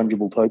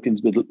non-fungible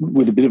tokens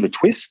with a bit of a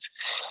twist.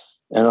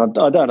 And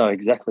I don't know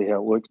exactly how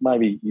it works.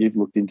 Maybe you've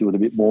looked into it a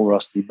bit more,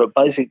 Rusty. But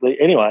basically,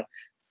 anyway,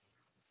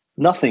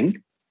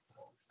 nothing,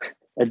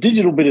 a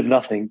digital bit of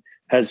nothing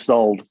has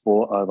sold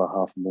for over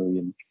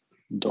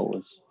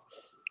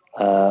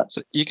 $500,000.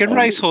 So you can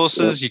race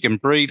horses, you can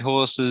breed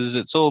horses.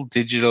 It's all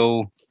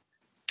digital.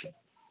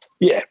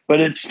 Yeah, but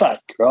it's fake,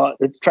 right?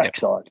 It's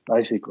trackside,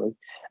 basically.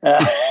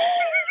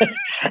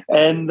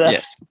 And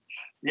yes.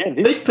 Yeah,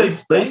 these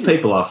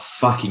people are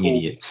fucking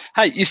idiots.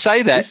 Hey, you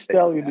say that. This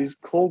stallion is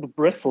called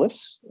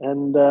Breathless,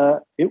 and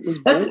it was.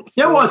 You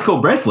know why it's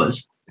called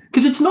Breathless?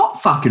 Because it's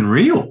not fucking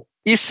real.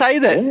 You say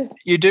that. Yeah.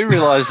 You do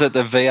realise that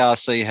the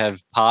VRC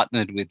have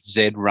partnered with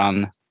Zed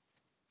Run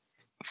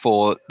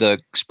for the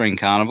Spring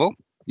Carnival.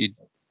 You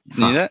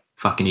knew that?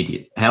 Fucking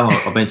idiot. How long?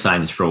 I've been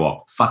saying this for a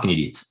while. Fucking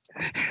idiots.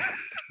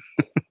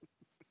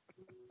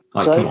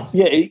 Come on.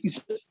 Yeah,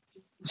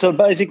 so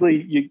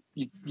basically,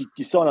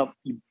 you sign up,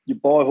 you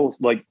buy a horse.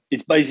 Like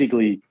it's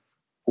basically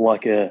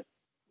like a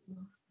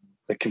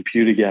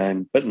computer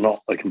game, but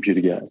not a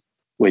computer game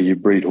where you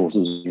breed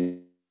horses,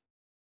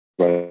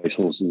 race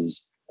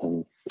horses,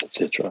 and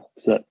etc.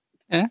 Is that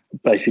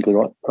basically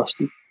right,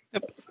 Rusty?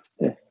 Yep.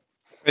 Yeah.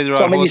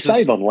 So you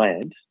save on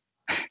land.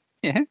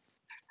 Yeah.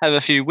 Have a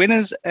few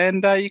winners,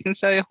 and you can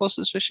sell your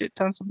horses for shit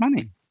tons of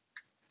money.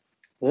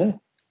 Yeah.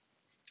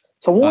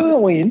 So why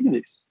aren't we into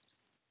this?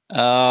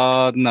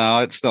 No,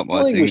 it's not my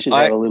I think thing. we should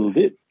have a little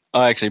bit.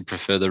 I actually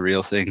prefer the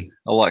real thing.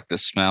 I like the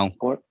smell.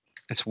 What?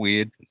 It's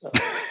weird.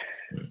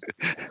 I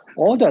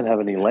don't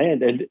have any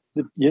land, and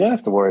you don't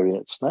have to worry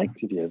about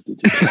snakes if you have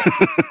digital.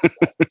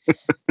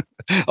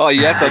 Oh,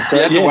 you have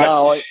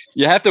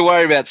to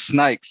worry about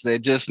snakes. They're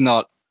just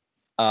not.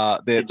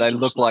 They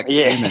look like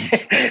humans.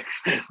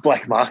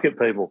 Black market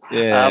people.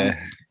 Yeah.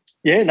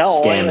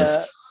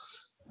 Scammers.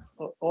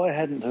 I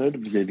hadn't heard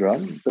of Zed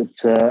Run,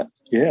 but I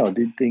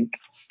did think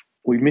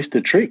we missed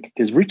a trick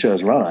because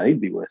Richo's Runner,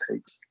 he'd be worth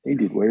heaps. He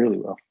did really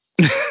well.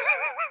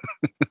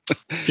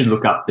 Should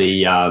look up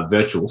the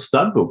virtual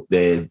stud book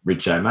there,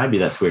 Richo. Maybe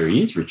that's where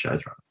he is,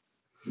 Richo's Runner.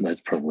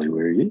 That's probably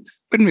where he is.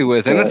 Wouldn't be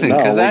worth anything no,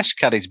 because we- Ash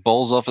cut his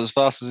balls off as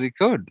fast as he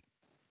could.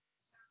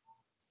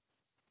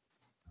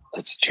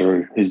 That's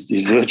true. His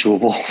virtual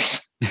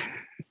balls.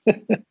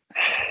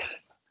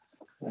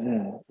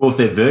 Yeah. Well, if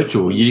they're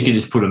virtual, you can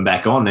just put them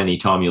back on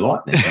anytime you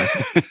like. Then,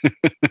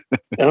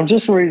 And I'm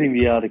just reading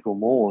the article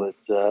more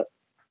that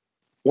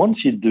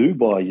once you do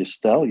buy your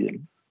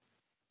stallion,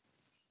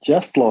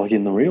 just like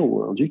in the real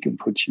world, you can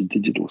put your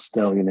digital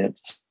stallion out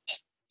to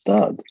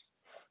stud,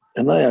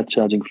 and they are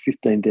charging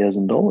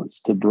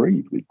 $15,000 to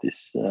breed with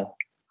this, to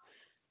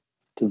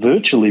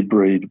virtually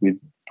breed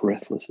with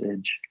Breathless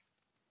Edge.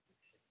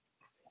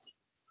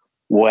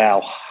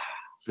 Wow.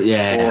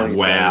 yeah. Boy,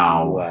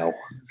 Wow. Wow.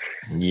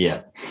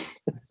 Yeah.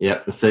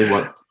 Yeah. See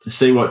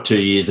what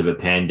 2 years of a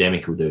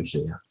pandemic will do to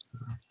you.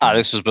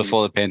 This was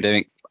before the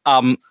pandemic.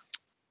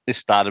 This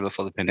started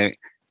before the pandemic.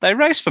 They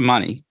race for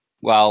money.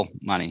 Well,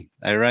 money.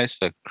 They race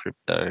for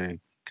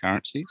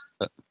cryptocurrencies,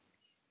 but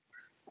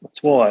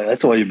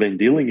That's why you've been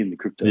dealing in the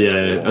crypto.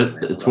 Yeah.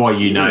 It's why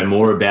you know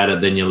more about it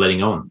than you're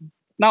letting on.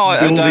 no, I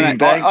Building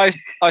don't.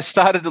 I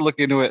started to look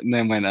into it and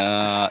then went,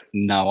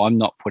 no, I'm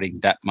not putting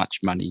that much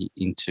money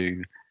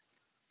into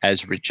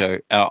as Richo.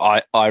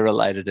 I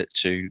related it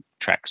to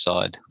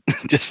trackside,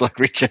 just like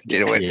Richo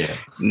did. I went, Yeah.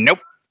 nope,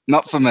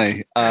 not for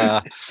me.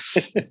 I'd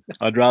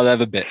rather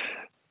have a bet.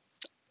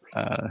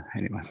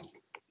 Anyway,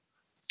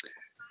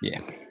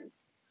 yeah.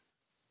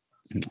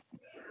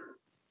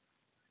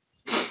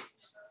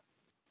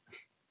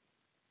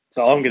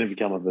 So I'm going to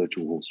become a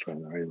virtual horse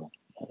trainer, either,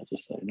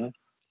 just so you know.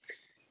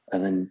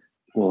 And then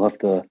we'll have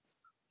to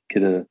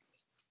get a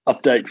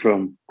update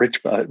from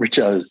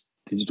Richo's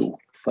digital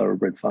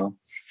thoroughbred farm.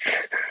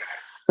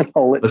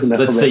 I'll let you know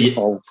Let's about see. the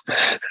foals.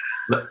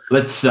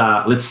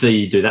 Let's see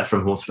you do that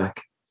from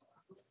horseback.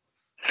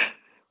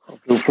 I'll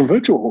do it from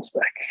virtual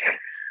horseback.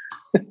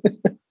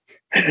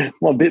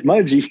 My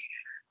Bitmoji.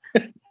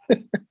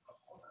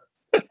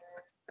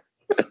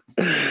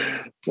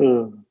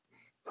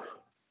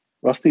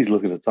 Rusty's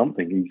looking at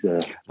something. He's.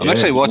 I'm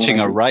actually watching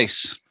a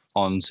race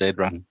on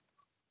Zrun.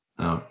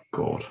 Oh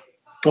God.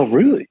 Oh,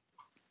 really?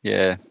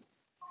 Yeah,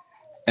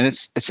 and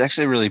it's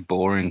actually really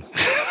boring.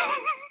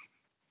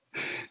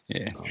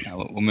 Yeah,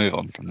 no, we'll move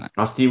on from that.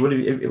 Rusty, what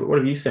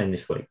have you seen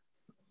this week?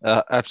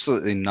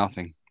 Absolutely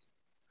nothing.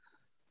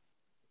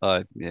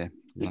 Yeah.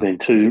 He's been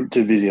too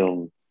busy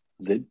on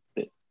Z.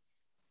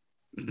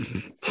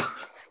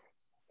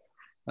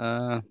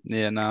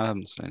 Yeah, no, I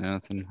haven't seen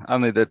anything.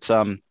 Only that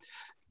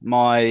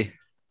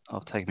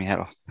I'll take my hat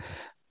off.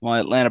 My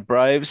Atlanta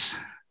Braves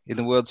in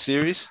the World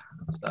Series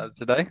started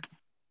today.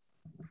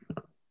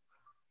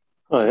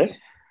 Oh, yeah?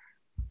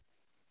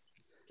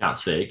 Can't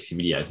see it because your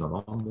video's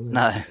not on. No,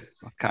 I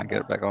can't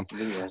get it back on.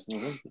 That's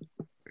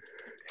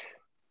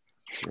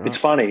right. It's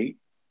funny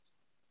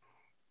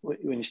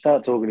when you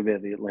start talking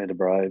about the Atlanta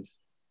Braves.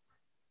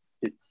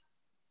 It's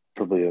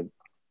probably a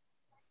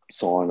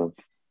sign of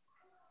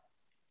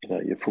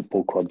your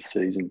football club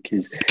season.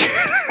 Because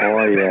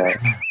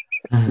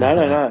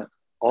no.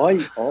 I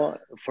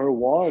for a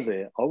while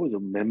there, I was a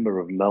member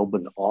of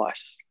Melbourne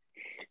Ice,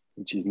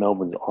 which is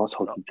Melbourne's ice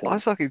hockey team.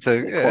 Ice hockey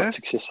too, They're yeah. quite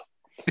successful.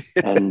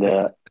 And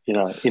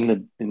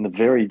in the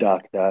very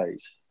dark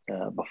days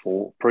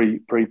before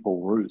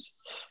pre-Paul Roos,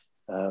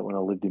 when I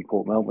lived in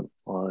Port Melbourne,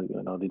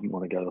 and I didn't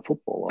want to go to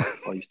football.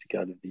 I used to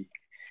go to the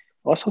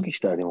ice hockey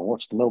stadium and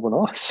watch the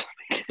Melbourne Ice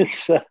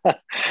because I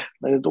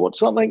needed to watch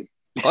something.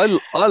 I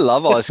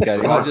love ice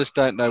skating. I just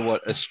don't know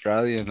what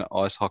Australian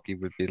ice hockey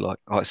would be like.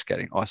 Ice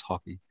skating, ice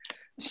hockey.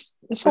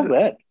 It's not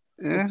bad.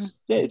 Yeah.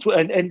 It's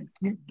and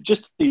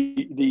just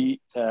the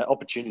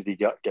opportunity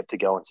to get to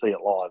go and see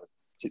it live.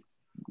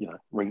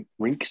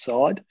 Rink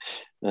side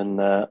and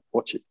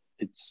watch it.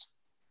 It's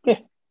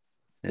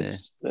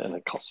and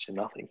it costs you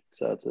nothing,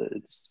 so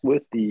it's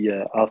worth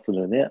the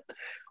afternoon out.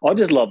 I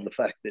just love the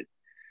fact that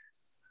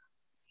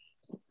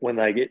when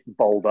they get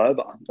bowled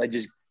over, they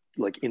just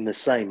in the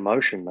same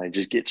motion they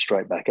just get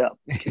straight back up,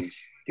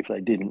 because if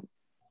they didn't,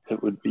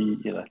 it would be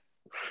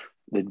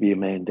there'd be a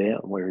man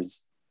down.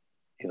 Whereas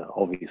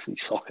obviously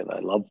soccer, they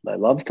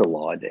love to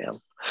lie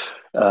down,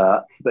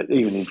 but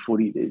even in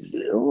footy,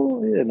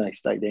 and they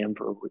stay down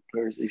for a bit.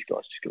 Whereas these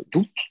guys just go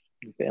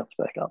and bounce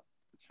back up.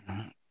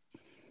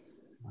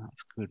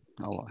 That's good.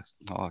 I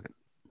like it.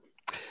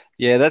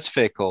 Yeah, that's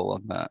fair call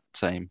on that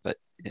team. But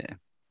yeah,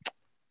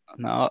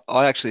 no,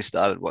 I actually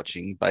started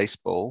watching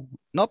baseball.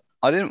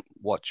 I didn't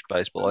watch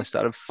baseball. I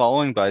started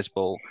following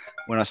baseball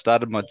when I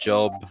started my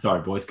job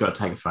Sorry, boys, got to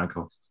take a phone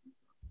call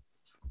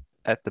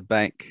at the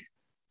bank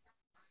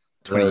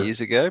 20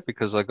 years ago,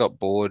 because I got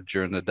bored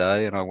during the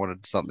day and I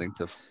wanted something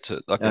to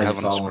I could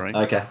have on the screen.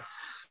 Okay.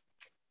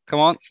 Come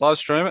on, live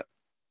stream it.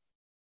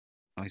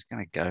 Oh, he's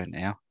going to go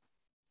now.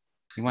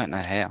 You won't know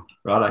how.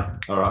 Righto.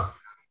 All right.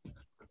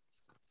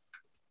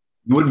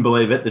 You wouldn't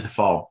believe it. There's a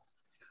file.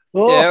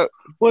 Oh, Yeah,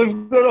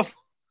 we've got a.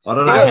 I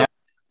don't know how.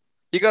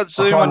 you got I'll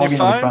Zoom try on and your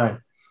log in phone?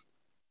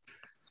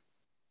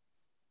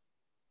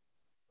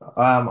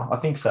 I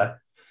think so.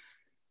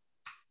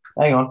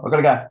 Hang on. I've got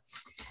to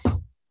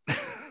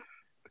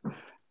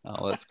go.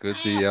 Oh, that's good.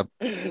 The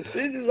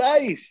This is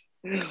ace.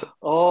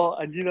 Oh,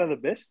 and you know the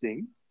best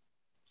thing?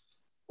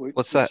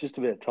 What's that? It's just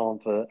about time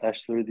for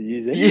Ash through the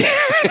years anyway.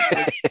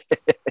 Yeah.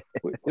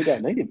 We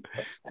don't need him.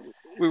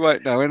 We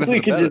won't know anything We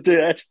can about just it.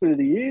 do Ash through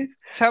the years.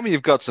 Tell me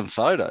you've got some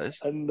photos.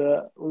 And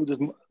we'll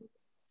just...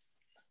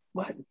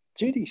 Wait,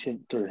 Judy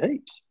sent through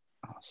heaps.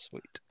 Oh,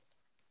 sweet.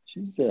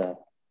 She's...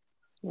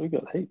 we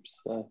got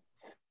heaps. So.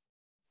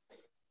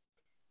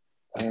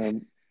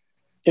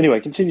 Anyway,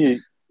 continue.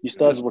 You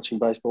started watching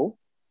baseball.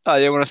 Oh,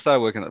 yeah, when I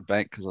started working at the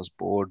bank because I was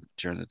bored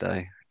during the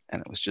day,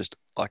 and it was just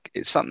like,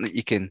 it's something that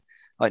you can,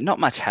 like, not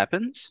much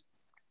happens,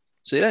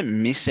 so you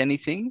don't miss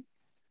anything.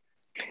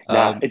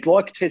 Nah, it's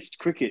like Test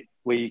cricket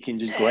where you can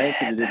just glance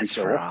at it every That's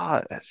so often.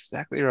 right. That's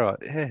exactly right.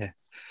 Yeah.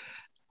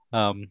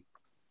 You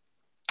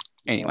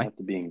Anyway, don't have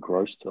to be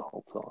engrossed the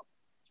whole time.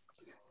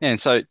 and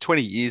so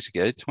 20 years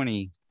ago, yeah,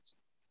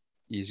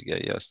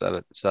 I started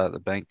at the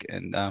bank,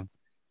 and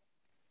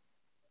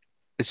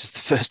it's just the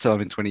first time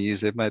in 20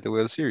 years they've made the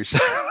World Series. So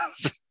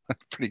I'm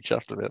pretty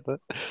chuffed about that.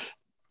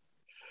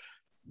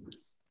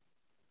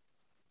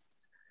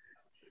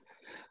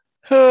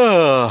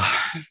 Oh,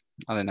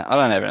 I don't know. I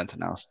don't have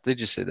anything else. They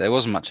just said there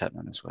wasn't much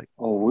happening this week.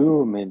 Oh, we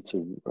were meant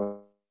to...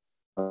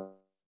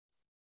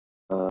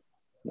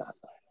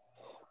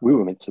 We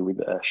were meant to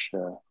rib Ash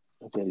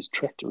about his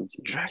tractor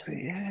incident. Tractor,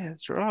 yeah,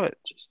 that's right.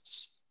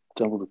 Just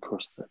stumbled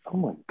across that. Oh,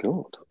 my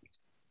God.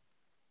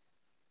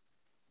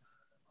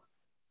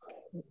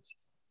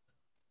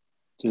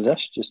 Did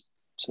Ash just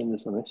send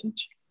us a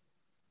message?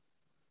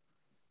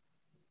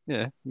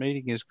 Yeah,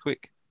 meeting is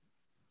quick.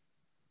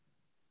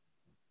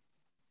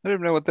 I don't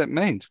even know what that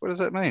means. What does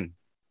that mean?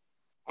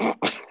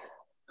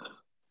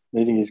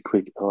 Meeting is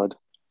quick. I'd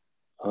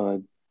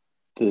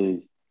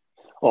do.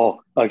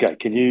 Oh, okay.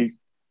 Can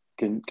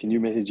you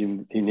message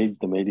him? He needs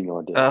the meeting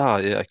ID. Oh,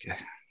 yeah, okay.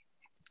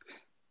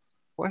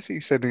 Why is he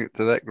sending it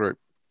to that group?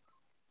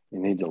 He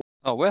needs a.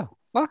 Oh, well.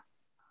 What?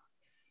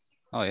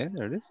 Oh, yeah,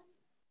 there it is.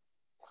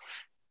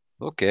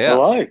 Look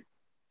out. Hello.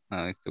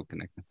 Oh, he's still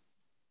connecting.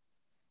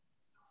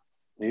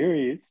 Here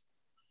he is.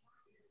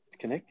 It's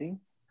connecting.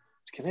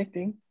 It's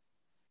connecting.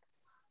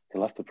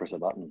 He'll have to press a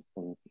button,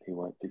 and he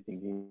won't be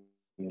thinking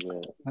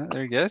about it. Oh,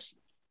 there he goes.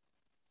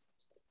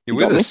 You You're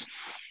with got me? us?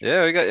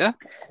 Yeah, we got you.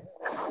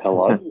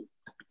 Hello.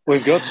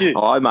 We've got you.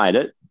 I made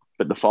it,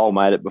 but the file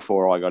made it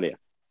before I got here.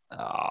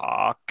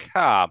 Oh,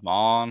 come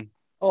on.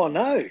 Oh,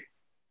 no.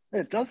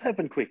 It does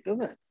happen quick,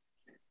 doesn't it?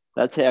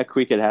 That's how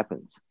quick it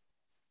happens.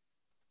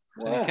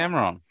 Turn your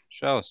camera on.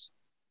 Show us.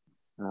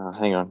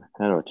 Hang on.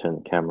 How do I turn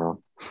the camera on?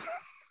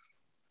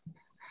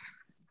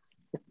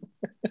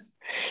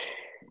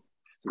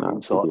 Just an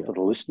insight for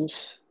the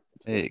listeners.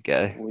 There you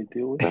go. What we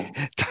deal with.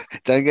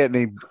 Don't get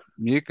any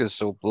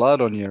mucus or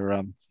blood on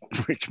your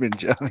Richmond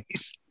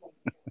jammies.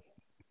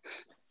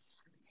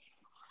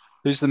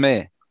 Who's the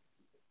mayor?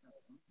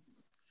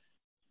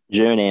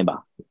 Jern Amber.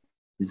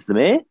 Is the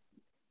mayor?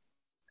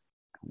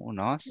 Oh,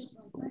 nice.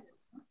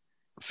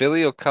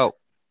 Philly or Colt?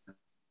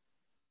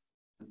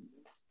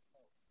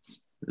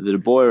 Is it a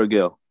boy or a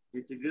girl?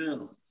 It's a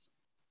girl.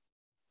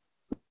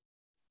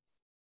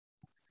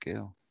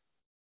 Girl.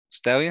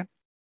 Stallion?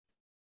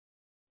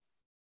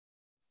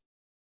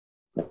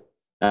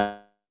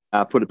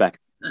 Put it back.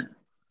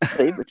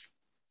 See, move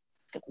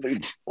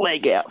the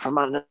leg out from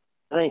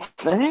underneath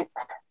there.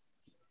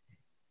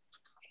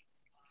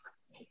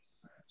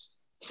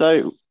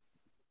 So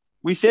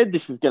we said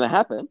this was going to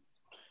happen,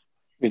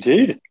 We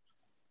did.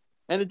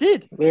 and it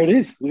did. There it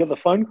is. We got the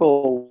phone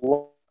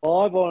call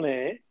live on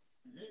air,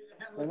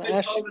 and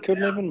Ash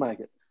couldn't even make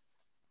it.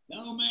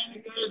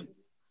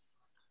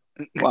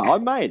 Well, I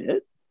made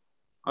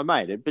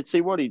it. But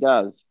see what he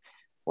does,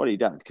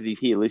 because he's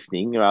here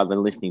listening rather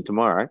than listening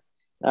tomorrow,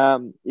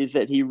 is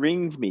that he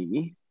rings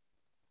me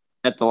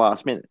at the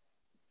last minute.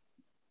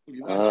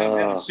 You won't come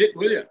down and sit,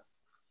 will you?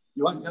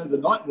 You won't go to the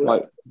night, will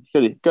you?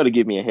 Like, got to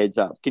give me a heads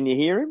up. Can you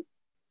hear him?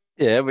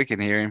 Yeah, we can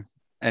hear him.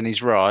 And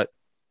he's right.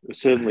 We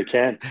certainly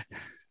can.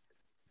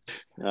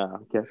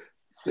 Okay.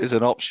 There's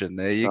an option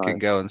there. You can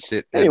Right. go and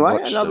sit Anyway, and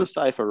watch another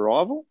safe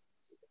arrival.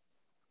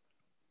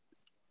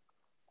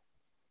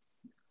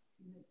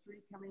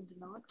 Three coming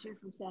tonight, two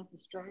from South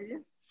Australia,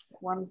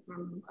 one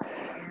from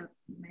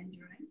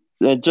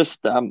Mandarin. Just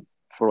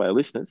for our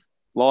listeners,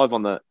 live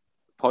on the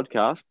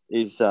podcast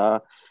is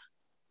the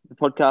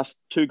podcast's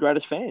two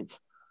greatest fans.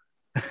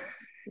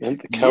 And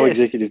the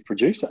co-executive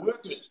producer.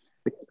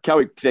 The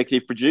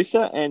co-executive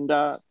producer and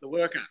The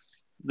worker.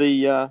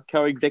 the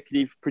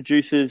co-executive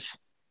producers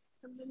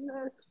And the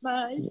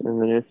nursemaid.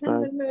 and the nursemaid.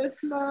 And the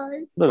nursemaid.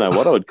 I don't know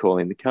what I would call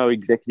him. The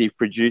co-executive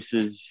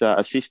producer's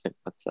assistant,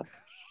 let's say.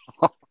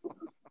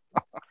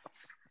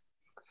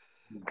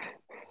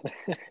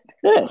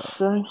 Yes.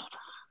 So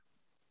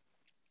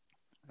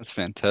That's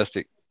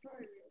fantastic.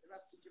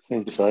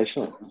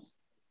 Sensational.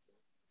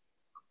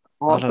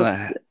 I don't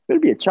know.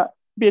 it'll be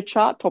a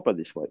chart topper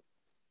this week.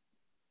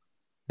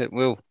 It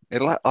will. I'm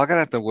gonna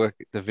have to work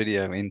the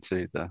video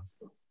into the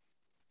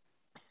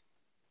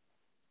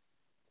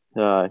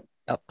So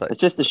update. it's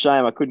just a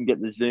shame I couldn't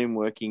get the Zoom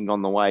working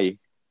on the way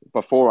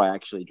before I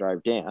actually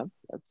drove down.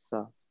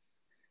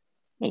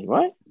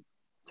 Anyway,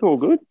 it's all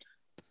good.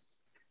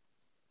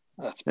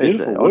 That's There's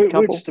beautiful. an odd We're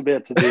couple. just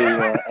about to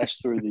do Ash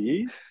through the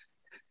years.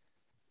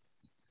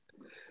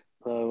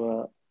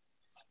 So,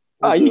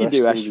 You can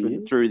do through Ash the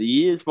years. through the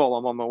years while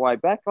I'm on my way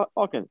back.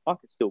 I can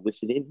still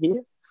listen in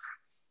here.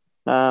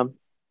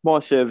 My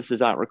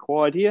services aren't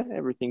required here.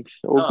 Everything's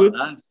all good.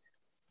 No.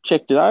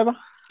 Checked it over.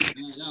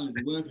 There's only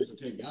the workers that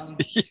keep going.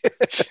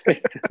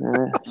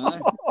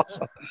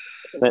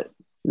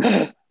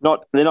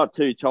 They're not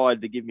too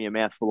tired to give me a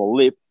mouthful of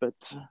lip, but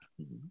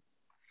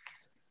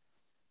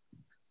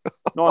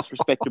nice,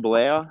 respectable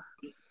hour.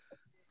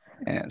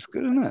 Yeah, it's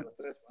good, isn't it?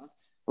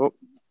 Well,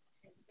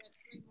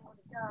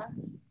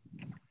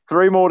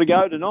 3 more to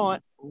go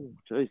tonight. Oh,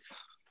 jeez.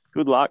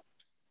 Good luck.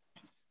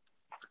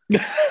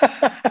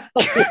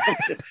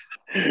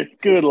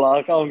 Good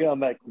luck. I'm going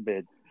back to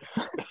bed.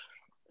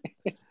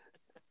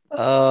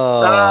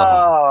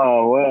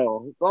 Oh,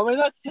 Well. I mean,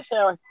 that's just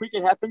how quick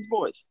it happens,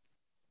 boys.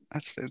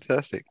 that's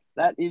fantastic.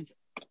 That is,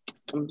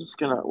 I'm just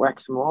going to whack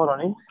some light on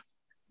here.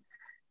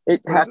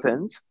 It What is it?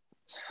 happens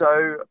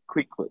so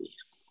quickly.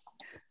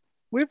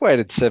 We've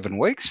waited 7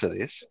 weeks for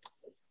this.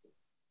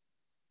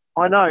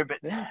 I know, but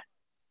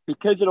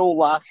because it all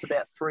lasts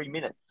about 3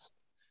 minutes,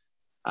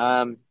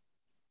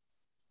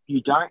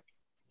 you don't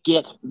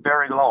get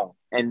very long.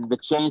 And the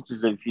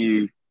chances of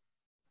you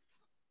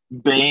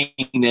being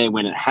there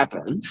when it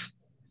happens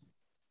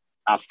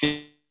are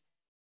fairly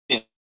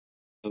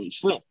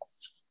slim.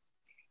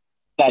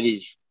 That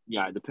is,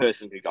 the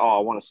person who, I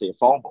want to see a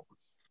phone ball.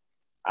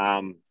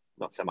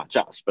 Not so much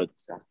us, but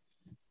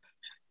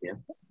You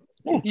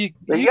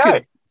there you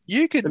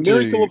go. could The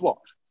miracle of life.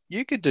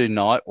 You could do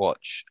night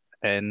watch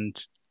and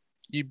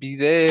you'd be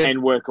there.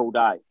 And work all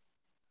day.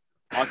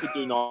 I could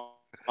do night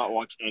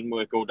watch and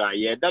work all day.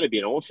 Yeah, that'd be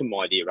an awesome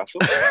idea,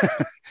 Russell.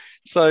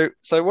 So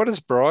what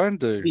does Brian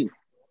do? Do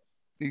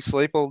you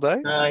sleep all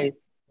day?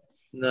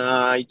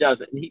 No, he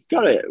doesn't. He's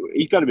got a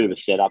bit of a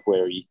setup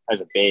where he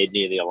has a bed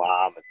near the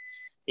alarm, and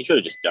he sort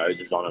of just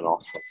dozes on and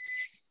off,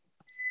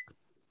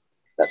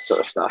 that sort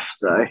of stuff.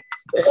 So yeah,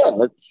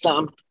 it's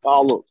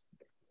look,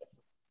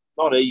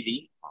 not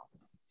easy,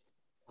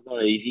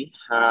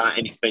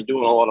 and he's been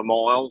doing a lot of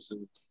miles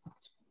and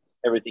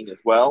everything as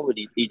well. But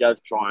he does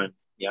try and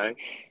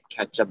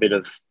catch a bit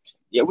of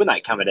when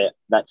they come at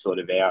that sort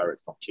of hour,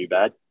 it's not too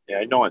bad.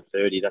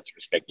 9:30, that's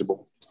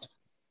respectable.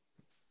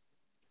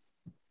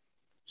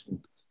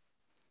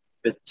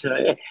 But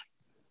it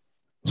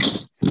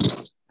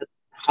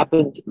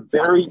happens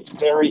very,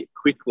 very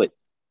quickly.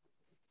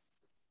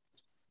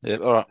 Yeah.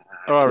 All right,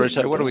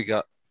 Richo, what do we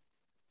got?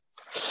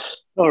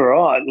 All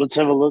right, let's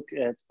have a look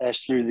at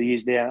Ash through the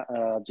years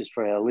now, just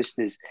for our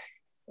listeners.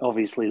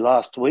 Obviously,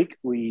 last week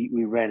we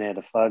ran out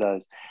of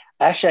photos.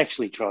 Ash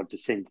actually tried to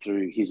send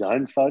through his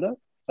own photo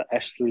for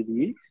Ash through the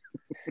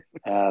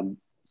years.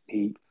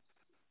 He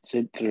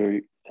sent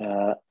through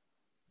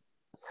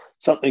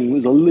something that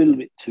was a little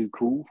bit too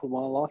cool for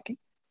my liking.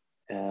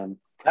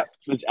 That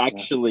was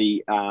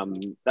actually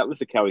that was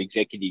the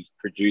co-executive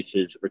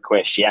producer's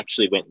request. She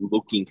actually went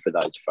looking for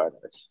those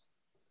photos.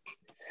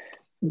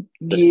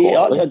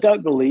 I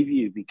don't believe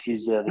you,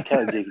 because the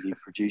co-executive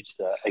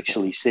producer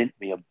actually sent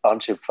me a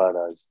bunch of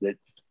photos that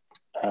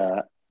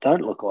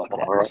don't look like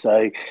that. Right.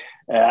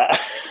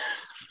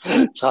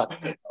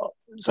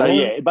 So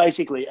yeah,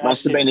 basically,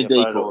 must have been a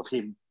photo of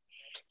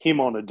him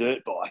on a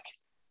dirt bike,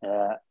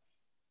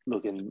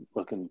 looking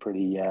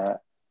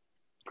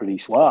pretty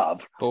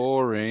suave.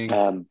 Boring.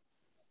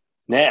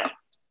 Now,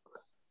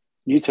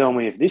 you tell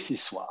me if this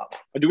is suave.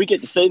 Do we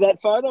get to see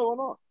that photo or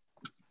not?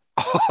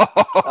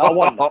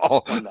 One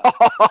day.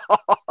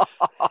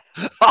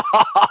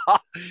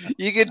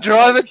 You can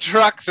drive a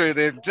truck through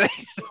them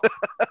teeth.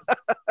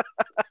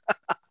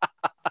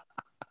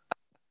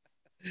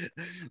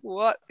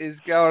 What is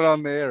going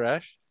on there,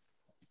 Ash?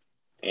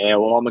 Yeah,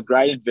 well, I'm a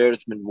great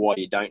advertisement why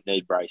you don't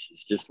need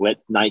braces. Just let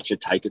nature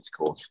take its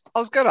course. I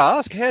was going to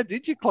ask, how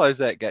did you close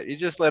that gap? You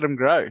just let them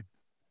grow?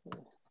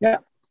 Yeah.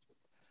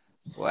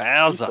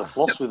 Just a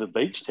floss with a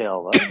beach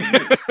towel, though.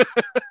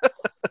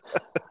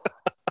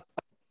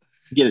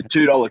 Get a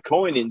 $2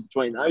 coin in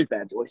between those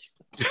bad boys.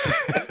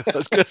 I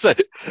was going to say,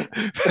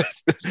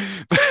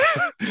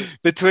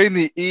 between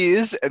the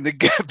ears and the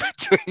gap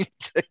between your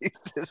teeth,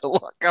 there's a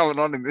lot going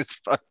on in this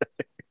photo.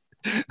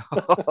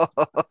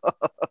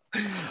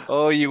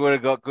 Oh, you would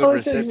have got good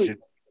reception.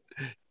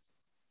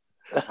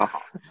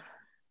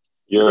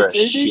 You're a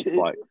shit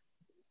bloke.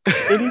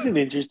 It is an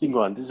interesting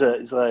one. It's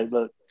like,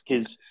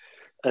 because,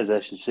 as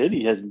Ashley said,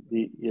 he hasn't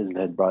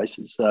had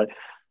braces, so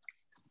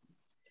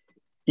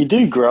you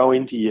do grow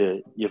into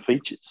your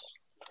features.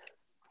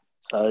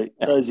 So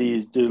those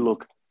ears do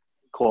look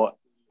quite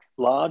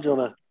large on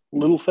a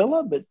little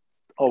fella, but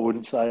I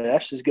wouldn't say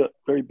Ash has got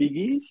very big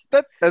ears.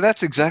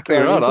 That's exactly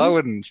right. I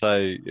wouldn't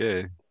say,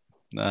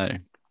 no.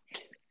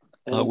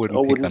 And I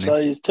wouldn't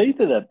say his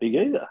teeth are that big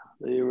either.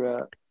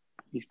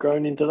 He's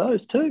grown into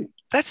those too.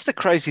 That's the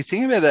crazy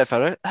thing about that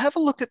photo. Have a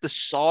look at the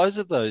size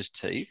of those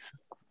teeth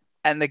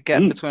and the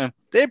gap between them.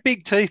 They're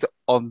big teeth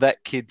on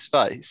that kid's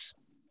face.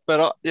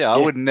 But I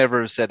would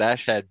never have said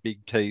Ash had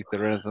big teeth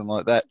or anything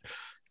like that.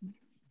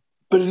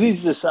 But it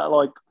is the same,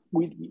 like,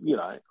 I've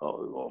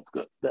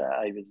got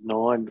Ava's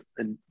 9,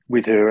 and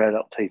with her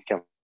adult teeth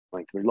coming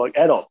through, like,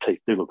 adult teeth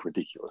do look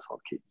ridiculous on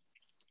kids.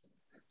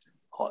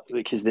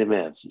 Because their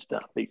mouths just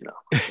aren't big enough.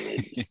 They're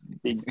just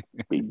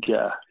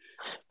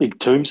big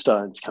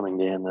tombstones coming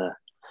down out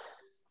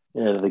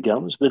of the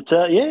gums. But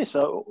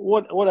so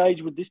what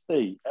age would this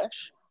be,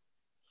 Ash?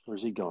 Or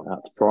is he gone?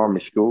 It's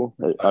primary school.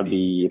 I'd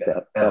be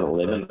about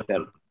 11.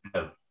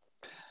 Oh,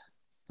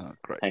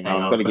 great. Hang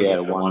on, I've got to get out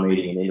of one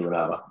meeting and into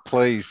another.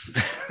 Please,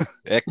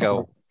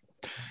 echo.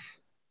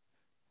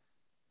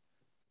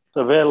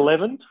 So about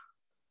 11,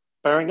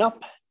 bearing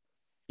up.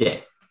 Yeah,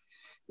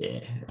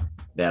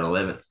 about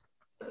 11.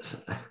 So,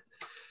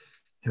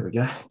 here we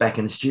go, back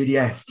in the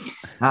studio.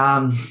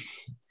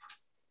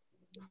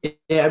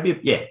 It'd be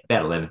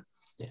about 11.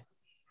 Yeah,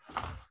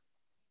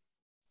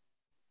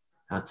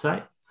 I'd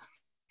say.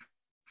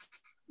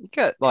 You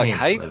got like 10,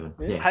 hay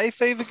 11, hay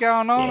fever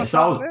going on. Yeah, or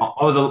so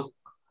I was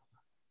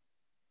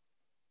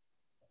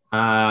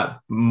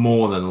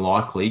more than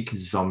likely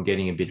because I'm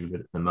getting a bit of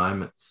it at the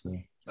moment. So.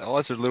 The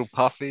eyes are a little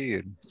puffy,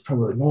 and It's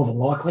probably more than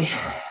likely.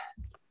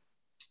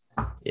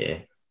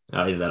 Yeah.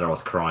 Either that or I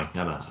was crying.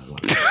 I don't know.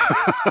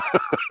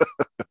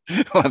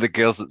 one of the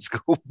girls at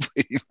school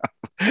beat him up.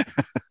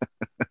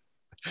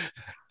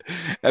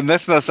 And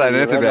that's not saying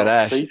anything about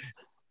Ash. Teeth.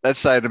 That's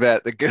saying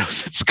about the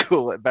girls at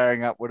school that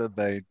bearing up would have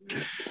been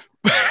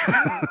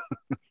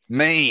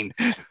mean.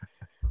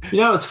 You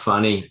know what's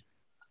funny?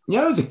 You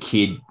know, as a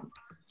kid,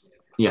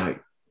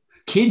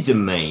 kids are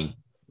mean.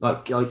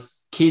 Like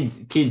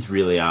kids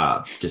really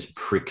are just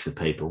pricks of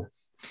people.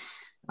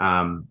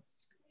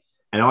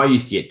 And I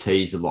used to get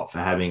teased a lot for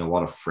having a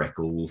lot of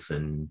freckles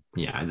and,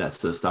 that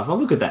sort of stuff. I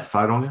look at that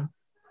photo and go, it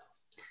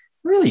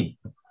really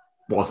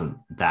wasn't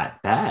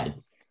that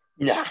bad.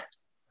 Nah.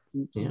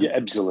 Yeah. You're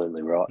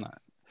absolutely right. No.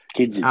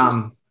 Kids are just...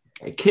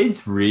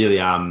 Kids really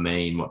are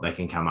mean what they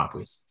can come up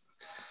with.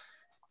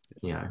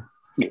 Yeah.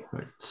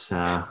 It's,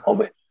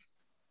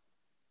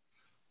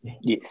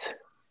 yes.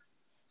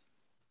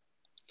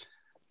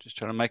 Just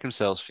trying to make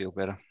themselves feel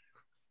better.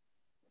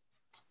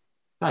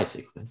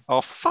 basically.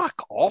 Oh, fuck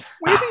off.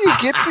 Where do you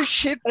get this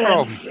shit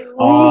from?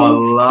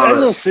 Oh, I love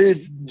As it. I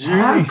said,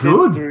 Julie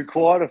sent through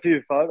quite a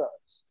few photos.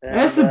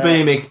 That's the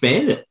BMX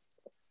Bandit.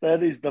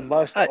 That is the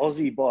most Hey.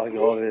 Aussie bike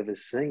I've ever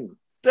seen.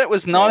 That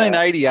was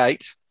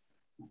 1988.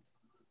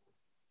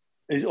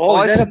 Is that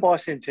a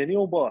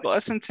bicentennial bike?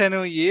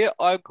 Bicentennial year.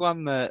 I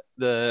won the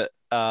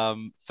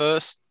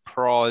first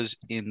prize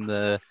in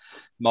the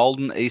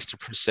Malden Easter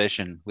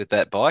procession with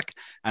that bike,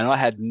 and I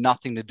had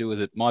nothing to do with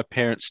it. My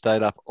parents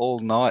stayed up all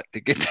night to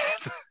get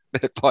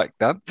that bike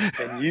done.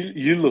 And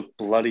you look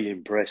bloody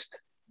impressed.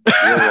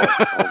 You're like,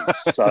 I'm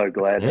so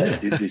glad they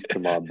did this to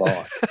my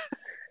bike.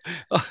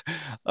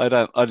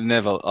 I've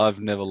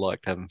never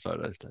liked having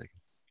photos taken.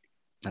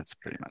 That's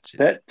pretty much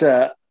it.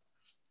 That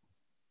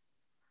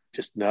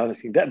just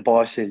noticing that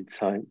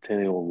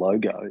bicentennial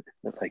logo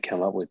that they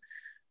come up with,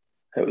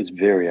 that was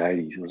very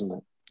 80s, wasn't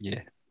it?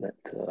 Yeah. That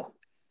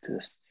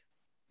just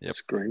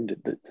screamed it.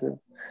 But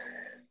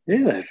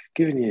they've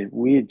given you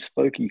weird,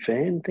 spooky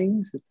fan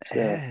things. It's,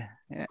 Yeah.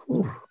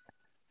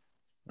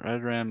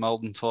 Rode around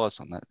Malden twice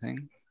on that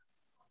thing.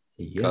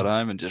 Yeah. Got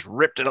home and just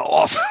ripped it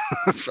off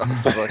as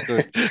fast as I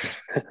could.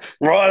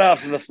 right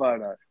after the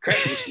photo. Crack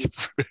the shit.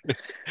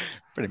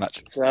 Pretty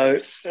much.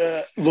 So,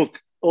 look,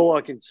 all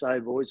I can say,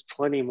 boys,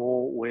 plenty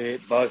more where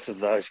both of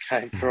those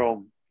came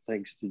from,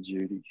 thanks to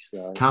Judy.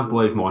 So Can't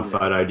believe my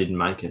photo didn't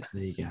make it.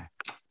 There you go.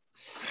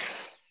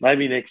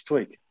 Maybe next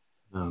week.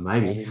 Oh,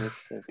 maybe.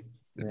 Next week.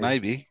 Yeah.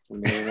 Maybe. You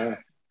never know.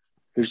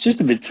 It was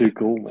just a bit too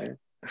cool, man.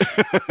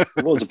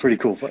 It was a pretty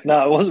cool photo.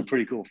 No, it was a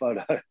pretty cool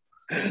photo.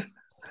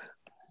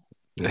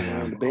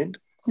 Around the bend.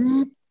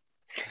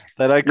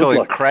 They don't call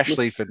Looked it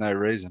Crashly for no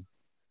reason.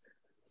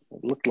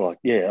 It looked like,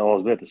 I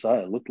was about to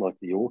say, it looked like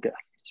the Orca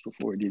just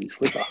before he did his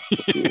flipper.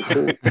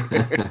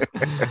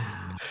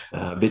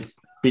 A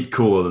bit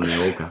cooler than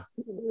the Orca.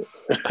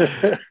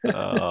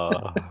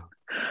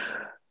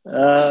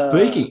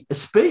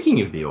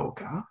 Speaking of the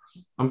Orca,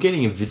 I'm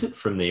getting a visit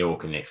from the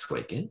Orca next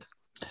weekend.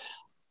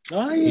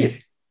 Oh, yeah.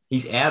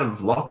 He's out of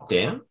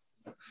lockdown.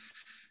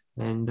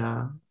 And,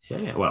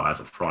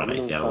 as of Friday,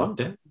 he's out of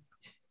lockdown.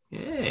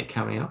 Yeah,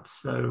 coming up.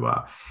 So,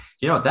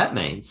 you know what that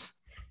means?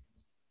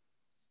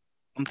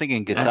 I'm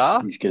thinking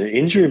guitar. He's going to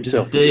injure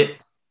himself. The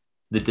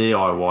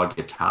DIY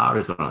guitar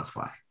is on its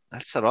way.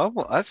 That's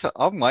what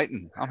I'm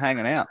waiting. I'm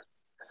hanging out.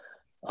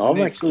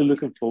 I'm actually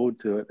looking forward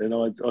to it. And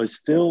I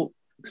still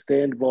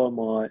stand by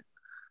my,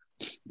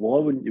 why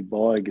wouldn't you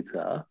buy a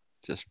guitar?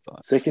 Just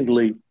fine.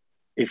 Secondly,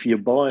 if you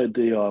buy a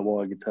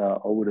DIY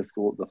guitar, I would have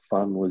thought the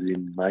fun was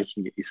in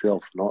making it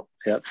yourself, not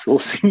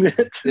outsourcing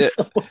that to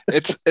someone.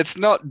 It's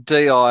not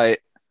DISE.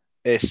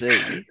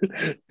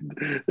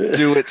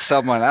 Do it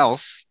someone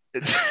else.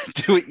 It's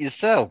do it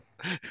yourself.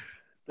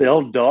 The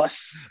old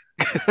dice.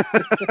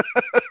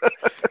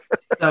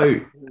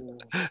 So,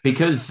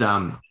 because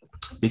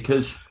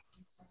because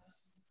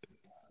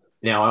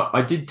now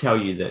I did tell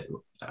you that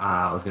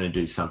I was going to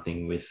do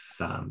something with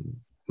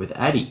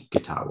Addy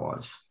guitar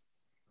wise.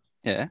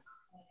 Yeah.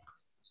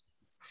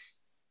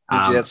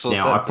 Did you outsource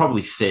now that I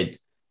probably said,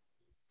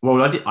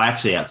 well, I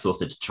actually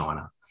outsourced it to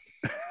China.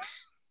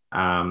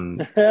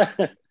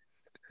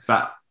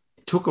 But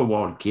it took a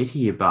while to get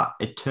here, but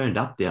it turned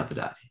up the other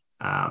day.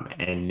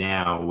 And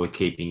now we're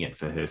keeping it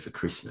for her for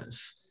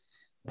Christmas.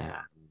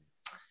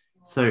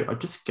 So I'm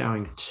just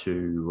going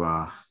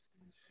to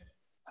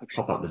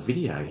pop up the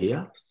video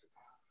here.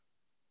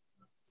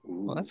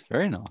 Well, that's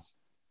very nice.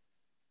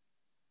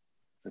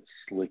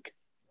 That's slick.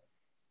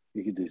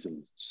 You could do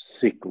some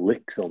sick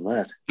licks on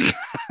that.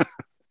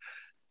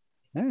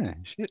 Yeah,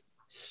 shit.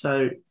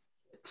 So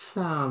it's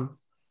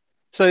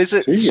So is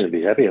it? So you're going to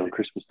be happy on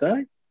Christmas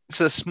Day.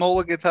 It's a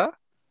smaller guitar.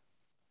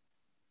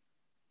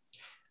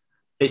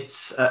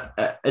 it's a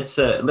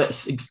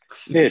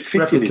Yeah, it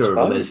fits in its replica of a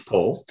bone. Les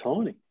Paul. It's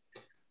tiny.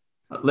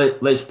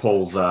 Les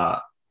Pauls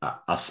are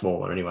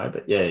smaller anyway,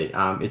 but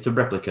yeah, it's a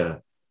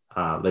replica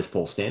Les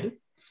Paul standard.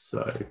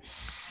 So,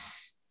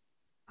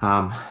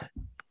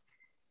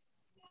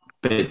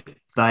 but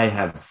they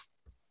have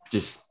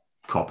just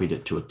copied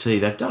it to a T.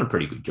 They've done a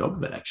pretty good job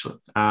of it, actually.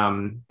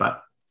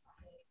 But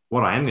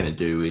what I am going to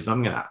do is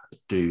I'm going to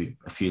do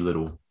a few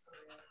little.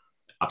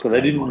 So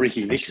they didn't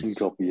Ricky Nixon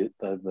copy it.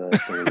 They've done a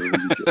really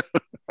good job.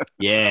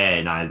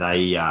 Yeah, no,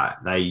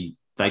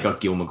 they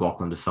got Gil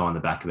McLaughlin to sign the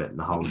back of it and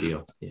the whole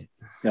deal.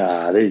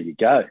 Yeah. There you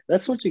go.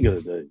 That's what you got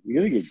to do. You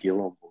got to get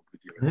Gil on board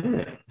with you.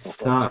 Yeah.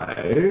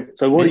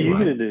 So what anyway, are you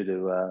going to do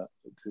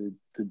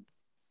to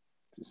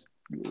just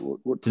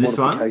what to this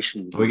one?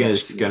 modifications? We're going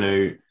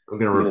to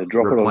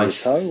drop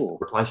replace it on your toe, or?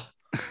 replace.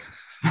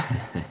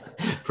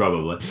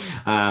 Probably.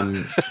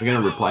 We're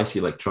going to replace the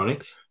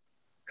electronics.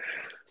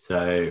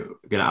 So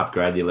we're going to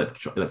upgrade the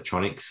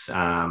electronics.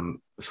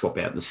 Swap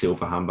out the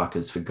silver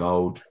humbuckers for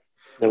gold.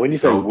 Now, when you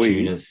say gold we,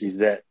 tuners. is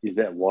that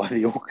why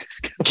the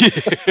orchestra?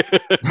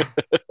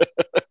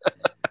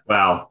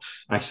 Well,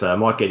 actually, I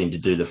might get him to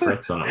do the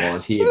frets on it while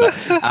he's here.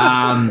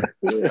 But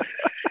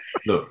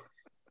look,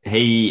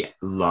 he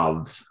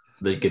loves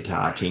the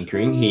guitar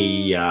tinkering.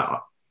 He,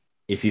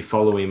 if you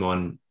follow him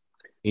on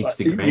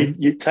Instagram,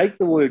 you take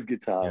the word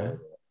guitar. Yeah.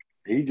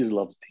 He just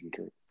loves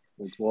tinkering.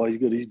 That's why he's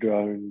got his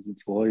drones.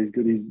 That's why he's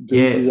got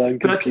his own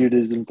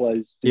computers and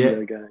plays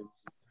video games.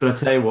 But I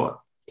tell you what,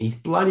 he's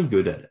bloody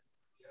good at it.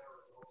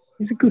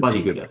 He's a good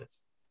good at it.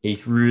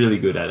 He's really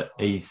good at it.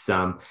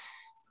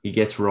 He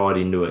gets right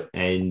into it,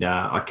 and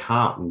I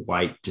can't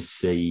wait to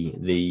see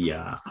the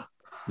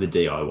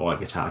DIY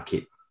guitar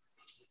kit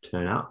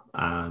turn up.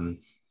 I've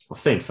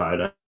seen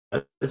photos,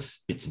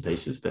 bits and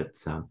pieces, but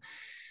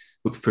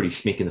looks pretty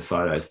smick in the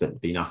photos, but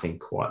it'd be nothing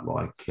quite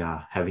like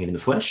having it in the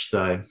flesh.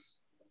 So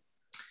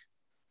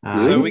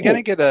are we going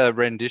to get a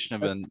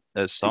rendition of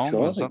a song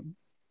or something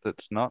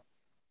that's not?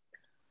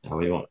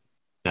 What do you want?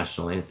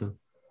 National anthem?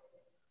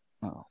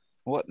 Oh,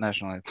 what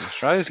national anthem?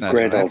 Australia's national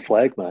Grand anthem. old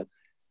flag, mate.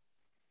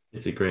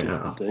 It's a grand.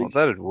 Well,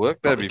 that'd work.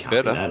 That'd be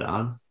better. Be that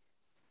hard.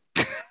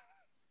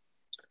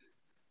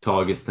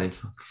 Tigers theme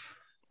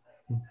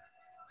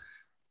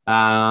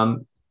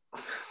song.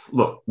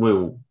 Look,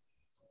 we'll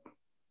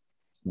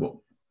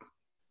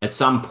at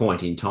some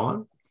point in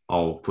time,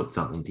 I'll put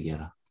something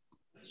together.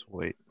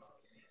 Sweet.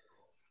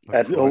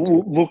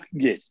 Look,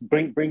 yes,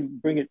 bring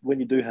it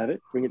when you do have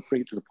it. Bring it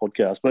to the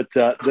podcast. But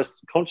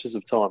just conscious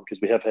of time because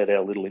we have had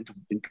our little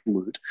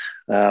interlude.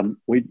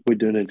 We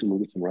do need to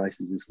look at some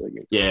races this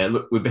weekend. Yeah,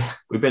 look,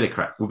 we better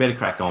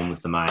crack on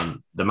with the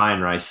main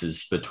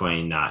races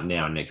between now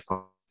and next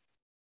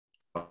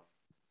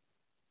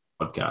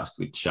podcast,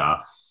 which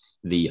are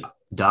the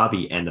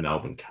Derby and the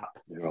Melbourne Cup.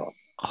 Right.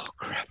 Oh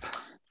crap!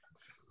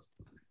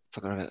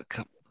 Forgot about the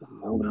Cup.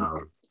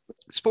 No.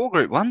 It's 4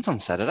 Group 1s on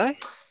Saturday.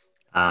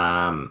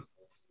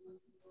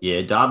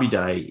 Yeah, Derby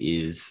Day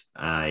is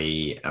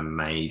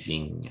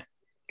amazing.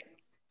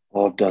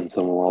 I've done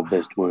some of my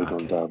best work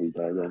on Derby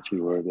Day. Don't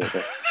you worry about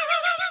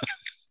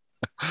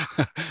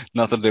that.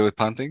 Nothing to do with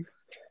punting?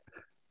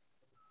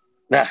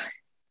 Nah,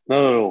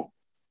 not at all.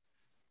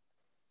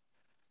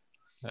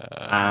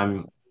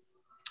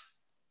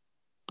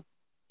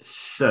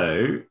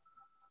 So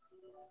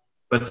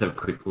let's have a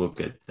quick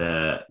look at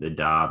the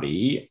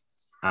Derby.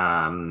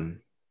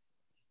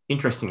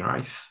 Interesting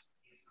race.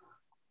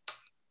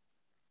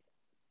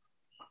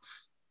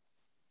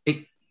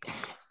 It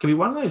can be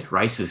one of those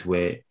races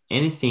where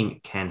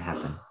anything can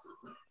happen,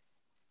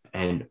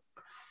 and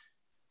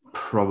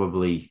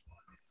probably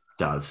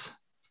does.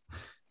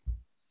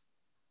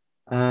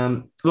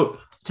 Look,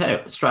 tell you,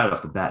 straight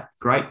off the bat,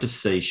 great to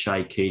see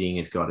Shay Keating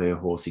has got her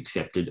horse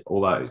accepted,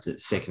 although it's a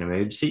second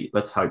emergency.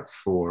 Let's hope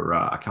for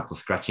a couple of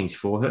scratchings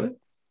for her,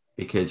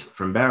 because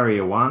from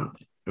barrier 1,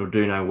 it'll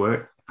do no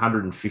work.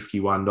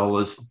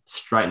 $151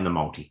 straight in the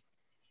multi.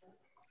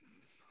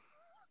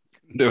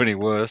 Do any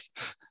worse.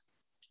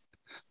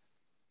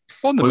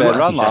 On the Well, bad that's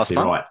run exactly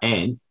last right.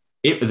 And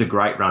it was a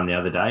great run the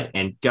other day,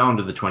 and going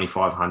to the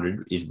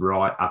 2,500 is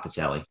right up its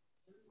alley.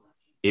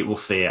 It will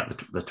see out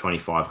the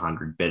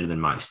 2,500 better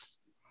than most.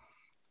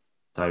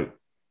 So,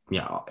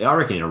 yeah, I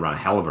reckon it'll run a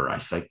hell of a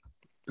race. So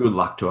good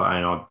luck to her,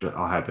 and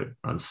I hope it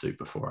runs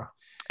super for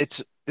her.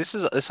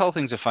 This whole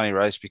thing's a funny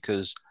race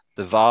because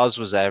the Vase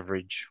was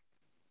average,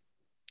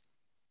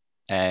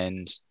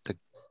 and the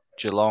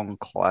Geelong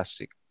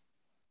Classic,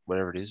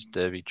 whatever it is,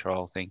 Derby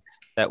trial thing,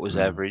 that was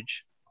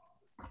average.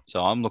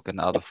 So I'm looking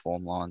at other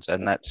form lines,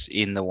 and that's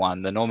in the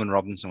one. The Norman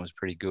Robinson was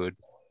pretty good.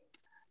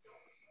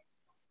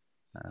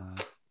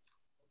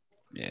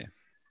 Yeah.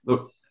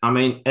 Look, I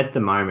mean, at the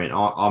moment,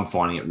 I'm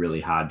finding it really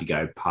hard to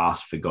go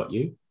past Forgot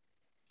You.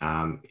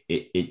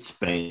 It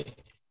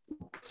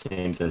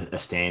seems a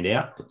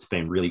standout. It's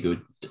been really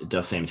good. It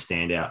does seem a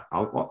standout.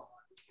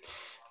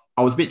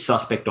 I was a bit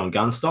suspect on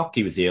Gunstock.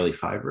 He was the early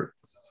favourite.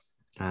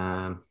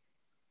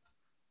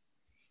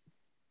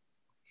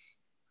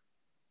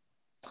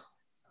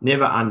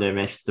 Never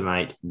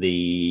underestimate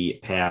the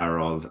power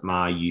of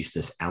Ma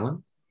Eustace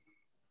Allen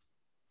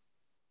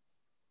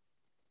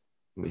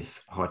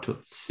with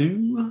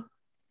Haitotsu.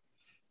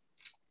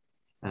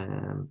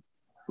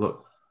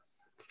 Look,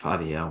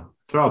 bloody hell.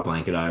 Throw a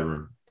blanket over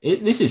him.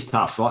 This is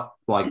tough.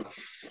 Like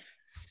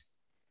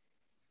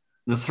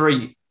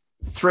the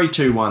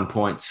 3-2-1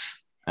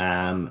 points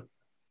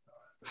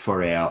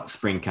for our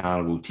Spring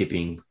Carnival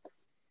tipping.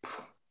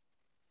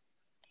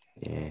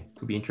 Yeah,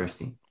 could be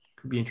interesting.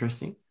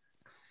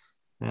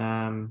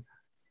 Oh,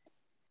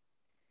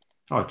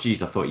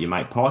 geez, I thought your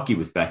mate Pikey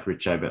was back,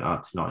 Richo, but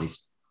it's not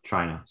his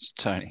trainer. It's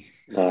Tony.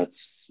 No,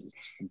 it's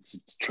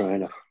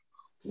trainer.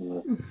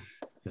 Yeah.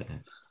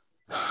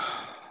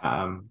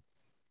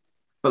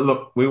 But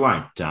look, we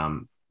won't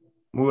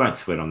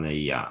sweat on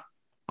the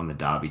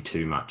Derby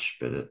too much,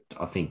 but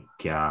I think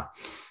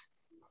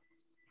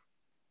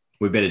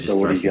we better just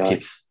throw some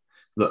tips.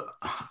 Look,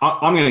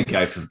 I'm going to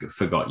go for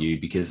Forgot You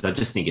because I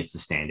just think it's a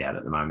standout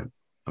at the moment.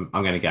 I'm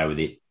going to go with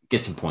it.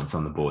 Get some points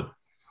on the board.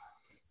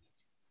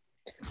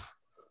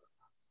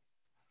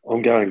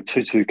 I'm going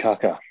 2-2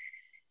 Kaka.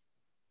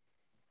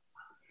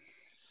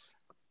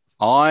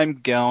 I'm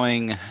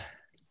going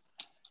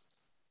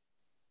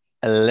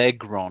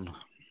Allegron.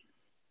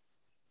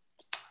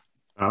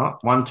 All right,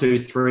 1, 2,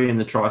 3 in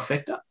the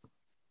trifecta.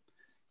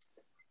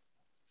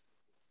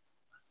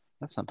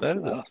 That's not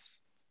bad.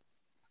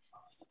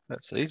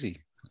 That's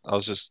easy. I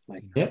was just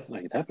make it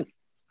happen.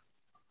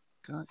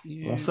 Got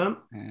you. Awesome.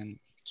 And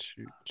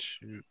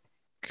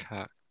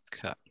cut.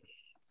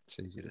 It's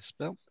easy to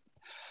spell.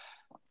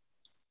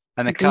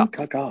 And the cup.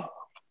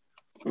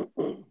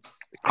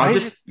 I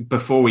just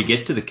before we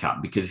get to the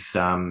cup, because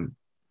the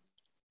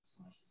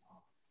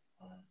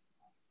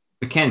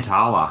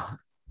Cantala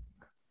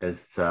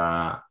has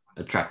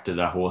attracted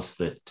a horse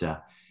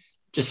that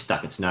just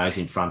stuck its nose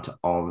in front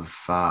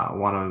of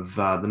one of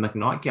the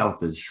McKnight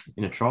gallopers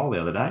in a trial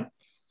the other day.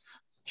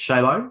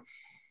 Shalo.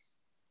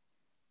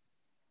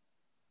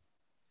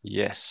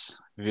 Yes,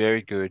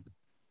 very good.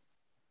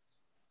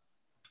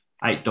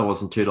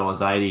 $8 and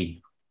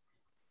 $2.80.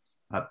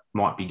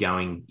 Might be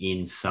going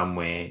in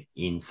somewhere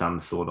in some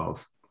sort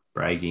of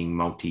bragging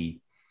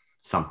multi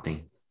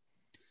something.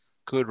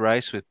 Good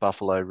race with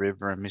Buffalo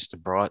River and Mr.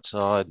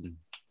 Brightside.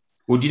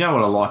 Well, do you know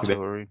what I like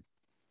about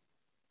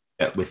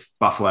with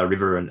Buffalo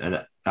River and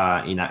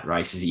in that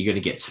race is that you're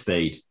going to get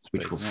speed,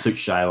 which will suit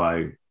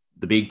Shalo,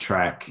 the big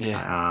track.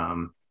 Yeah.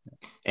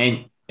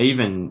 And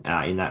even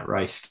in that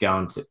race,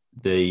 going to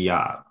the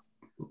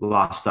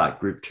last start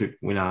Group 2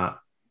 winner,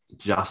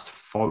 Just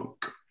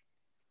Folk.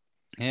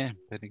 Yeah,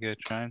 pretty good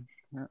train.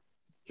 Yeah.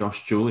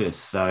 Josh Julius.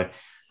 So,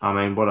 I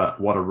mean, what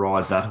a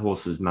rise that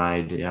horse has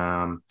made.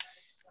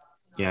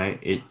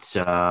 It's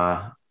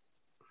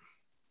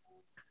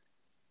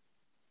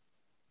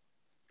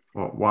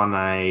won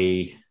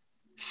a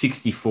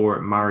 64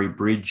 at Murray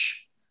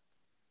Bridge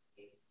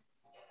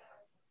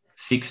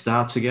 6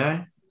 starts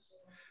ago.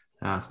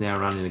 It's now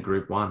running the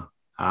Group 1.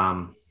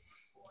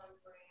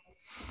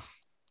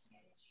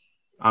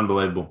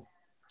 Unbelievable.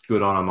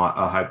 Good on them.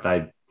 I hope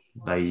they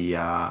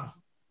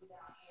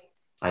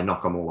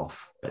knock them all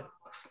off. But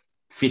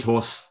fit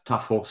horse,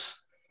 tough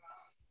horse.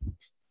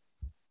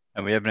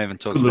 And we haven't even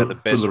talked about the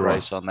best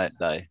race on that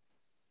day,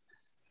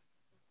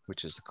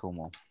 which is the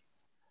Coolmore.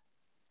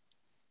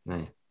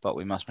 Yeah. But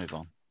we must move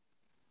on.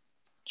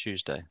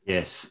 Tuesday.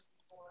 Yes.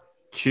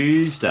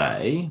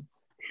 Tuesday,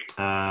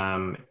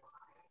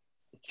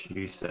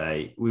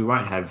 we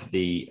won't have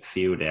the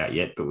field out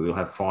yet, but we'll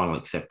have final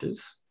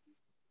acceptors.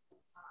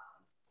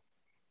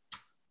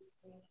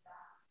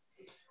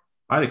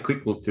 I had a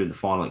quick look through the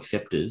final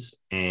acceptors,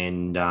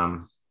 and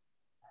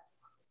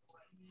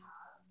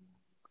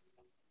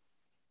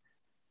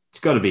it's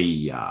got to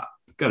be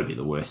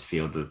the worst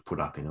field they've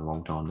put up in a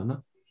long time, doesn't it?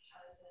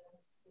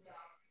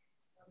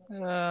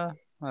 I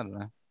don't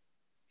know.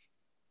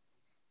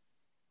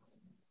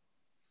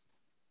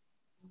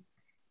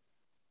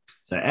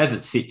 So as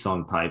it sits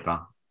on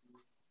paper,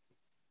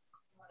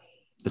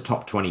 the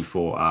top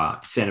 24 are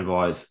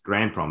Incentivise,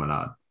 Grand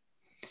Promenade,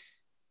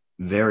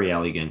 Very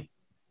Elegant,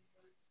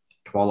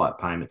 Twilight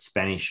Payment,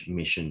 Spanish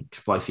Mission,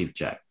 Explosive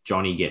Jack,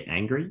 Johnny Get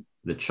Angry,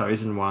 The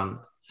Chosen One,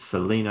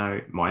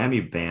 Celino, Miami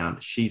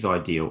Bound, She's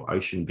Ideal,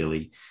 Ocean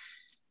Billy,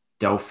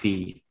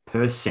 Delphi,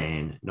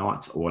 Persan,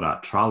 Knight's Order,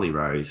 Charlie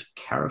Rose,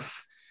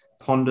 Cariff,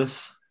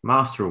 Pondus,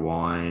 Master of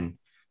Wine,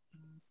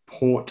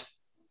 Port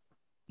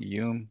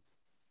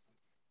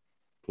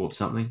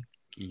something.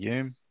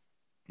 Guillaume.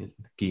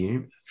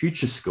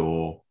 Future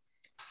Score,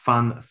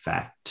 Fun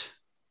Fact,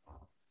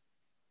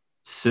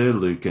 Sir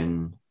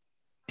Lucan,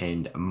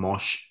 and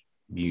Mosh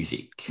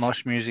Music.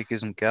 Mosh Music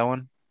isn't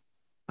going.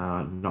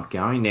 Not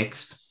going.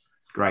 Next,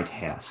 Great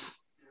House.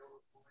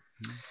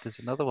 There's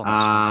another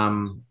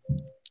one.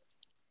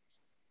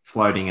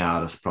 Floating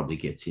Artist probably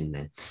gets in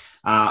there.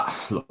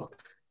 Look,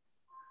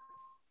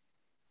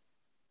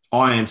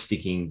 I am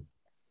sticking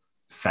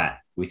fat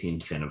with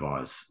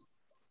Incentivize.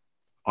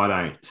 I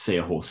don't see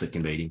a horse that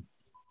can beat him.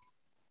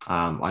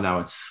 I know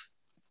it's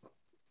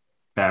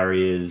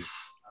barriers,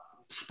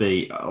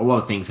 speed, a lot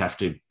of things have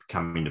to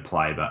come into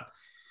play, but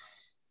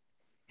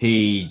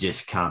he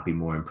just can't be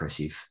more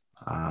impressive.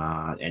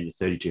 And the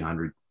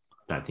 3,200,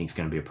 I don't think is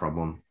going to be a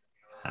problem.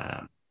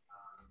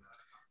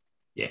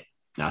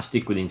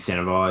 Stick with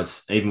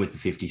Incentivize, even with the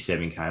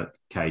 57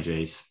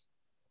 kgs.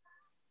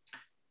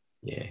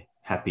 Yeah,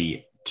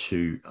 happy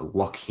to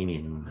lock him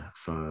in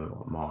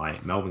for my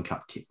Melbourne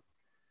Cup tip.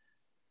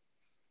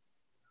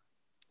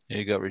 Here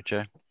you go,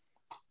 Richo.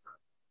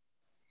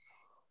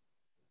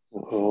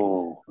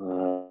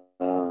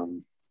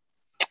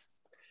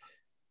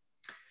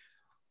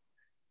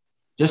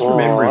 Just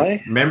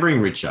remembering,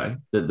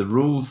 Richo, that the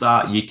rules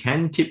are you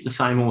can tip the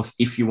same horse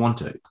if you want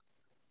to.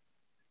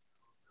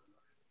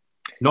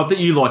 Not that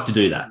you like to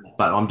do that,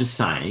 but I'm just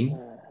saying,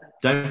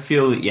 don't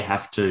feel that you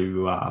have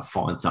to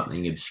find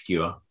something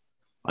obscure.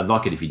 I'd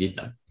like it if you did,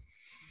 though.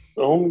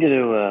 I'm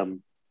going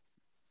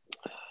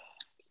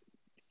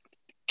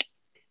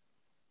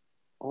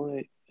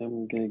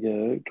to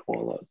go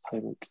Twilight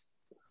Payment.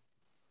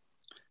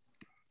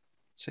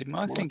 See,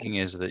 my thinking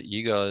is that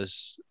you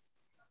guys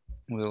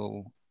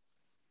will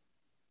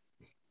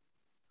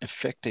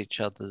affect each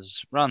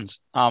other's runs.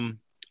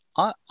 I'm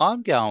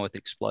going with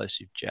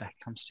Explosive Jack.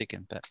 I'm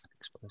sticking back with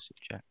Explosive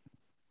Jack.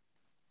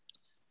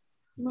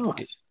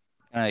 Nice.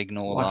 I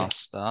ignore last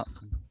start.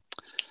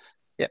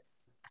 Yep.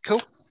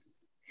 Cool.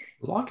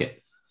 Like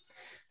it.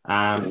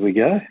 There we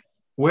go.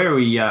 Where's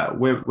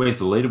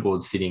the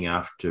leaderboard sitting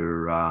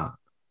after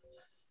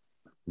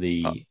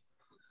the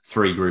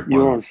three group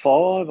You're ones?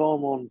 on 5,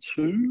 I'm on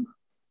 2,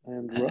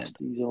 and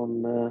Rusty's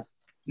on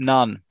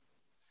none.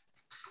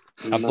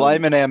 I'm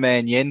blaming our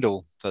man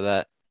Yendel for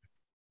that.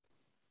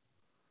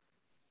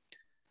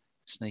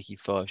 Sneaky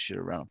 5 should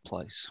have run a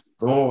place.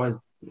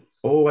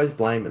 Always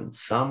blaming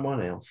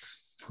someone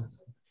else.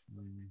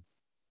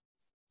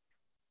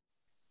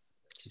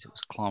 Jeez, it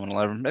was climbing all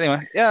over him.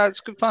 Anyway, yeah,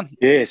 it's good fun.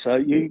 Yeah, so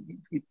you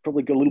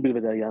probably got a little bit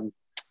of you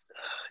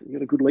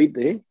got a good lead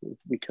there.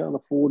 We can't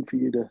afford for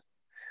you to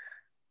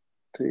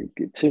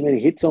get too many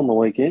hits on the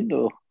weekend,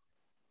 or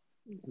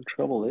in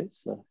trouble there.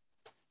 So,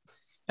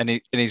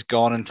 and he's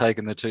gone and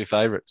taken the 2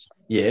 favourites.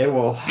 Yeah,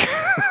 well,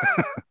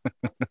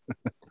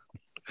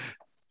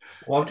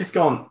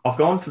 I've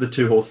gone for the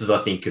 2 horses I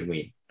think can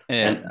win,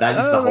 and that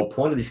is the whole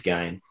point of this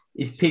game: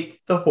 is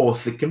pick the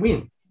horse that can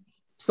win.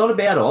 It's not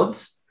about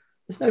odds.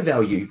 There's no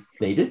value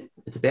needed.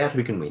 It's about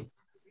who can win.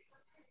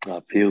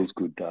 It feels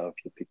good though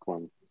if you pick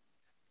one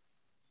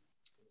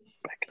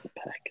back in the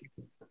pack.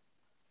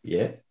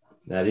 Yeah,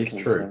 that is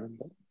true.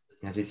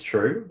 That is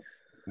true.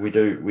 We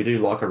do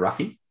like a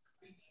roughie.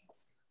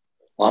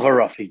 Love a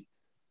roughie.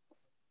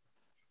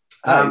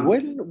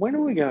 When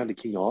are we going to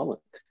King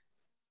Island?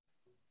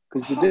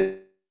 Because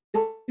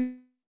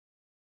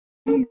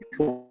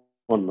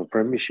on the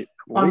premiership,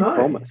 we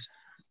promised.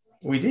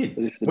 We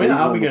did. When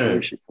are we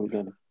going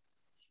to?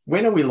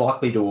 When are we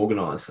likely to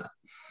organise that?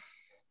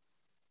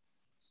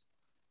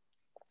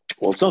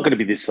 Well, it's not going to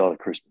be this side of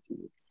Christmas,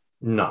 is it?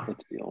 No.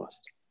 Let's be honest.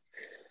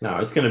 No,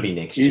 it's going to be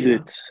next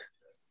year.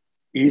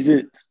 Is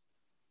it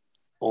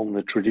on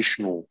the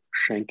traditional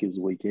Shankers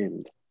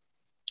weekend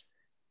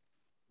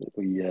that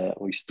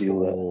we steal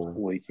that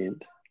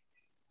weekend?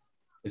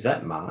 Is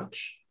that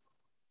March?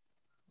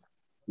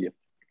 Yep.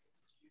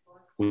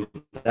 Would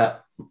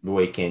that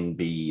weekend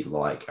be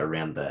like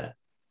around the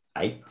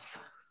 8th?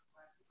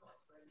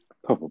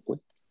 Probably.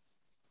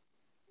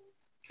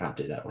 Can't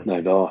do that one.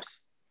 No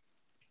dice.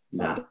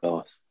 No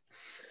dice.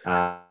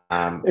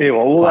 Anyway,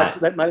 well,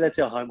 maybe that's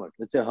our homework.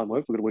 That's our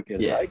homework. We've got to work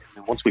out a date.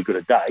 And once we've got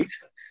a date,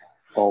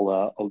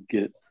 I'll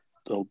get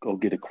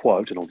a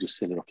quote and I'll just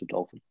send it off to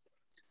Dolphin.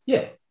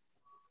 Yeah,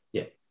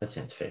 that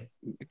sounds fair.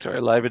 Victoria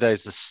Labor Day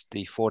is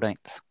the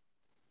 14th.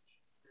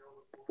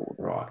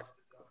 Right.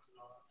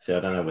 So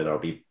I don't know whether I'll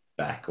be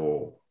back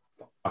or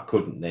I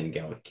couldn't then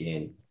go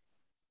again.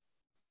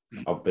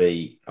 I'm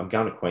going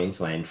to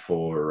Queensland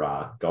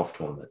for golf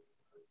tournament.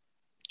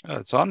 Oh,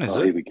 it's on, is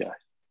it? Here we go.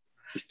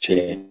 Just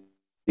checking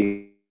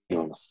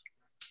on us.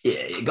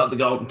 Yeah, you got the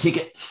golden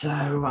ticket.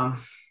 So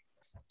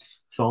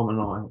Simon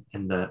and I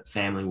and the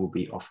family will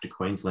be off to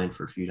Queensland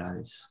for a few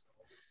days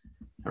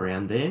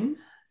around then.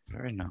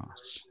 Very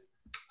nice.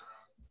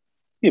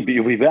 Yeah, but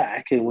you'll be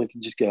back and we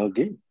can just go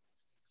again.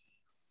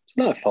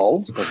 There's no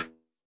folds.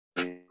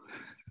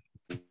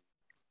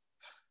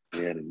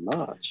 out in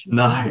March.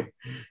 No. I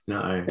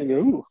go,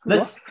 ooh,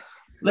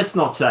 Let's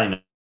not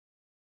say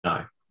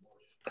no.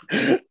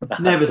 what?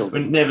 Never It's all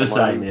good. never Come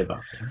say on.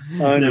 never.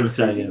 Only Never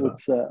say thinking, never.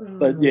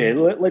 but yeah,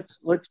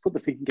 let's put the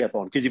thinking cap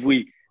on, because if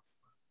we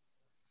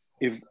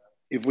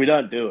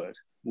don't do it,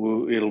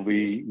 it'll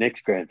be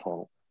next grand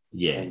final.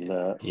 Yeah. And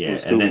Yeah, we'll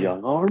still and be then-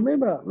 going, oh,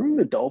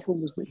 remember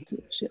Dolphin was meant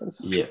to shout us.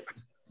 Yeah.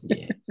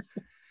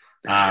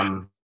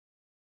 I'm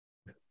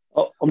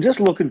just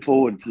looking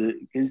forward to,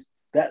 because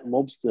that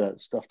lobster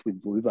stuffed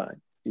with blue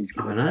vein is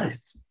going I know. to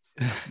taste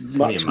It's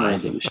gonna be much more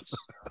amazing.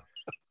 delicious.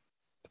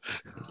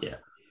 Yeah.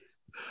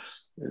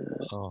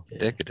 Oh,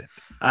 decadent.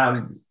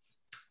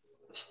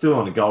 Still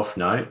on a golf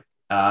note,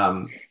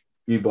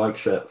 you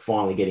blokes are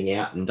finally getting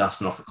out and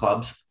dusting off the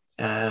clubs.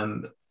 We're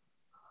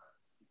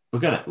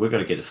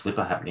gonna get a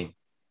slipper happening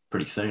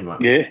pretty soon,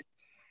 won't we? Yeah,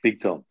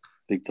 big time.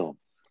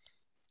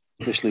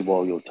 Especially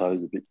while your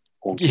toes are a bit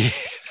wonky. Yeah,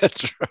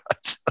 that's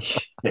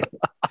right.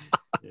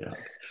 Yeah.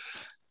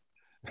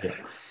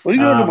 What are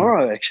you doing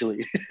tomorrow,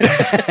 actually?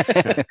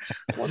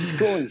 What's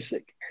going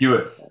sick?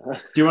 Do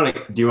you want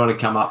to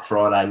come up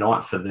Friday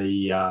night for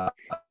the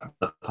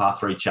par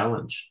 3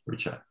 challenge,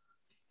 Richard?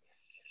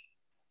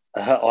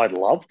 I'd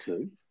love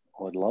to,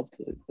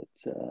 but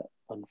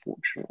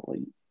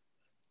unfortunately,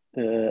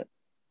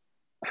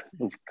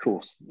 of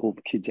course, all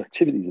the kids'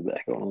 activities are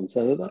back on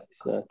Saturday.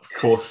 So Of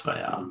course they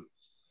are.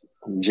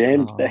 I'm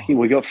jammed back in.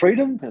 We got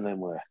freedom, and then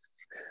we're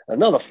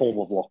another form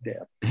of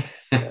lockdown.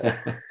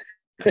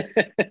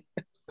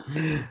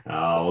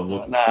 Oh,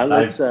 look, No, they've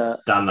let's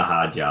done the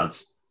hard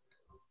yards.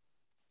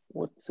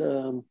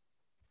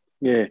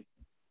 yeah,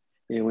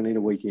 we need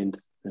a weekend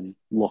and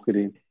lock it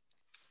in.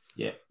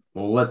 Yeah.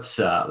 Well, let's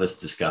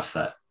discuss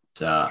that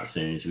as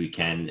soon as we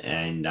can.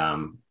 And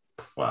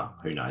well,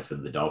 who knows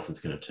whether the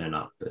Dolphins going to turn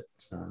up? But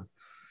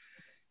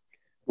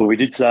well, we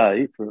did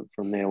say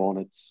from now on,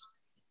 it's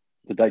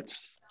the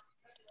dates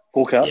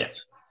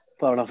forecast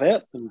far enough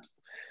out, and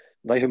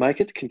they who make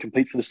it can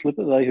compete for the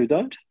slipper. They who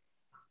don't,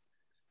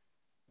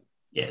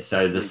 yeah.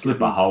 So the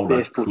slipper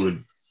holder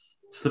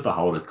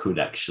could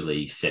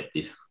actually set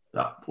this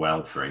up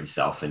well for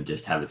himself and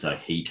just have it so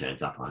he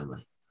turns up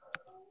only.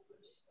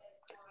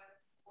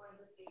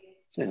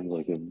 sounds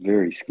like a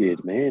very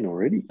scared man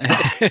already.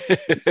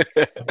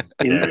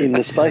 In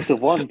the space of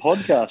one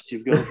podcast,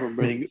 you've gone from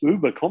being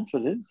uber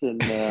confident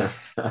and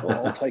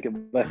I'll take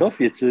it back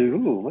off you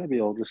to maybe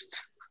I'll just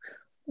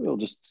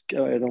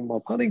go out on my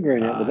putting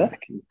green out the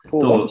back and call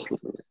that a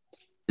slipper.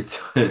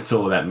 It's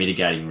all about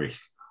mitigating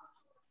risk.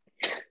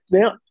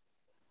 Now,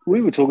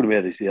 we were talking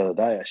about this the other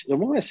day, actually.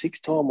 Am I a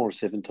 6-time or a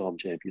 7-time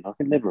champion? I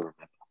can never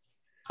remember.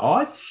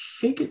 I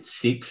think it's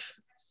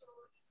 6.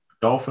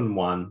 Dolphin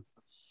 1,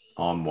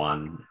 I'm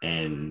 1,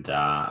 and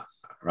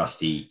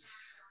Rusty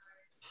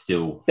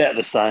still About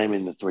the same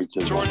in the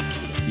 3-2.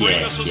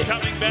 Remus is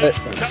coming back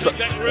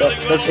really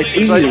well. It's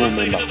easy to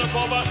remember.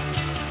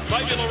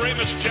 Maybe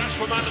Loremus just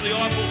from under the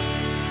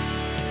eyeball.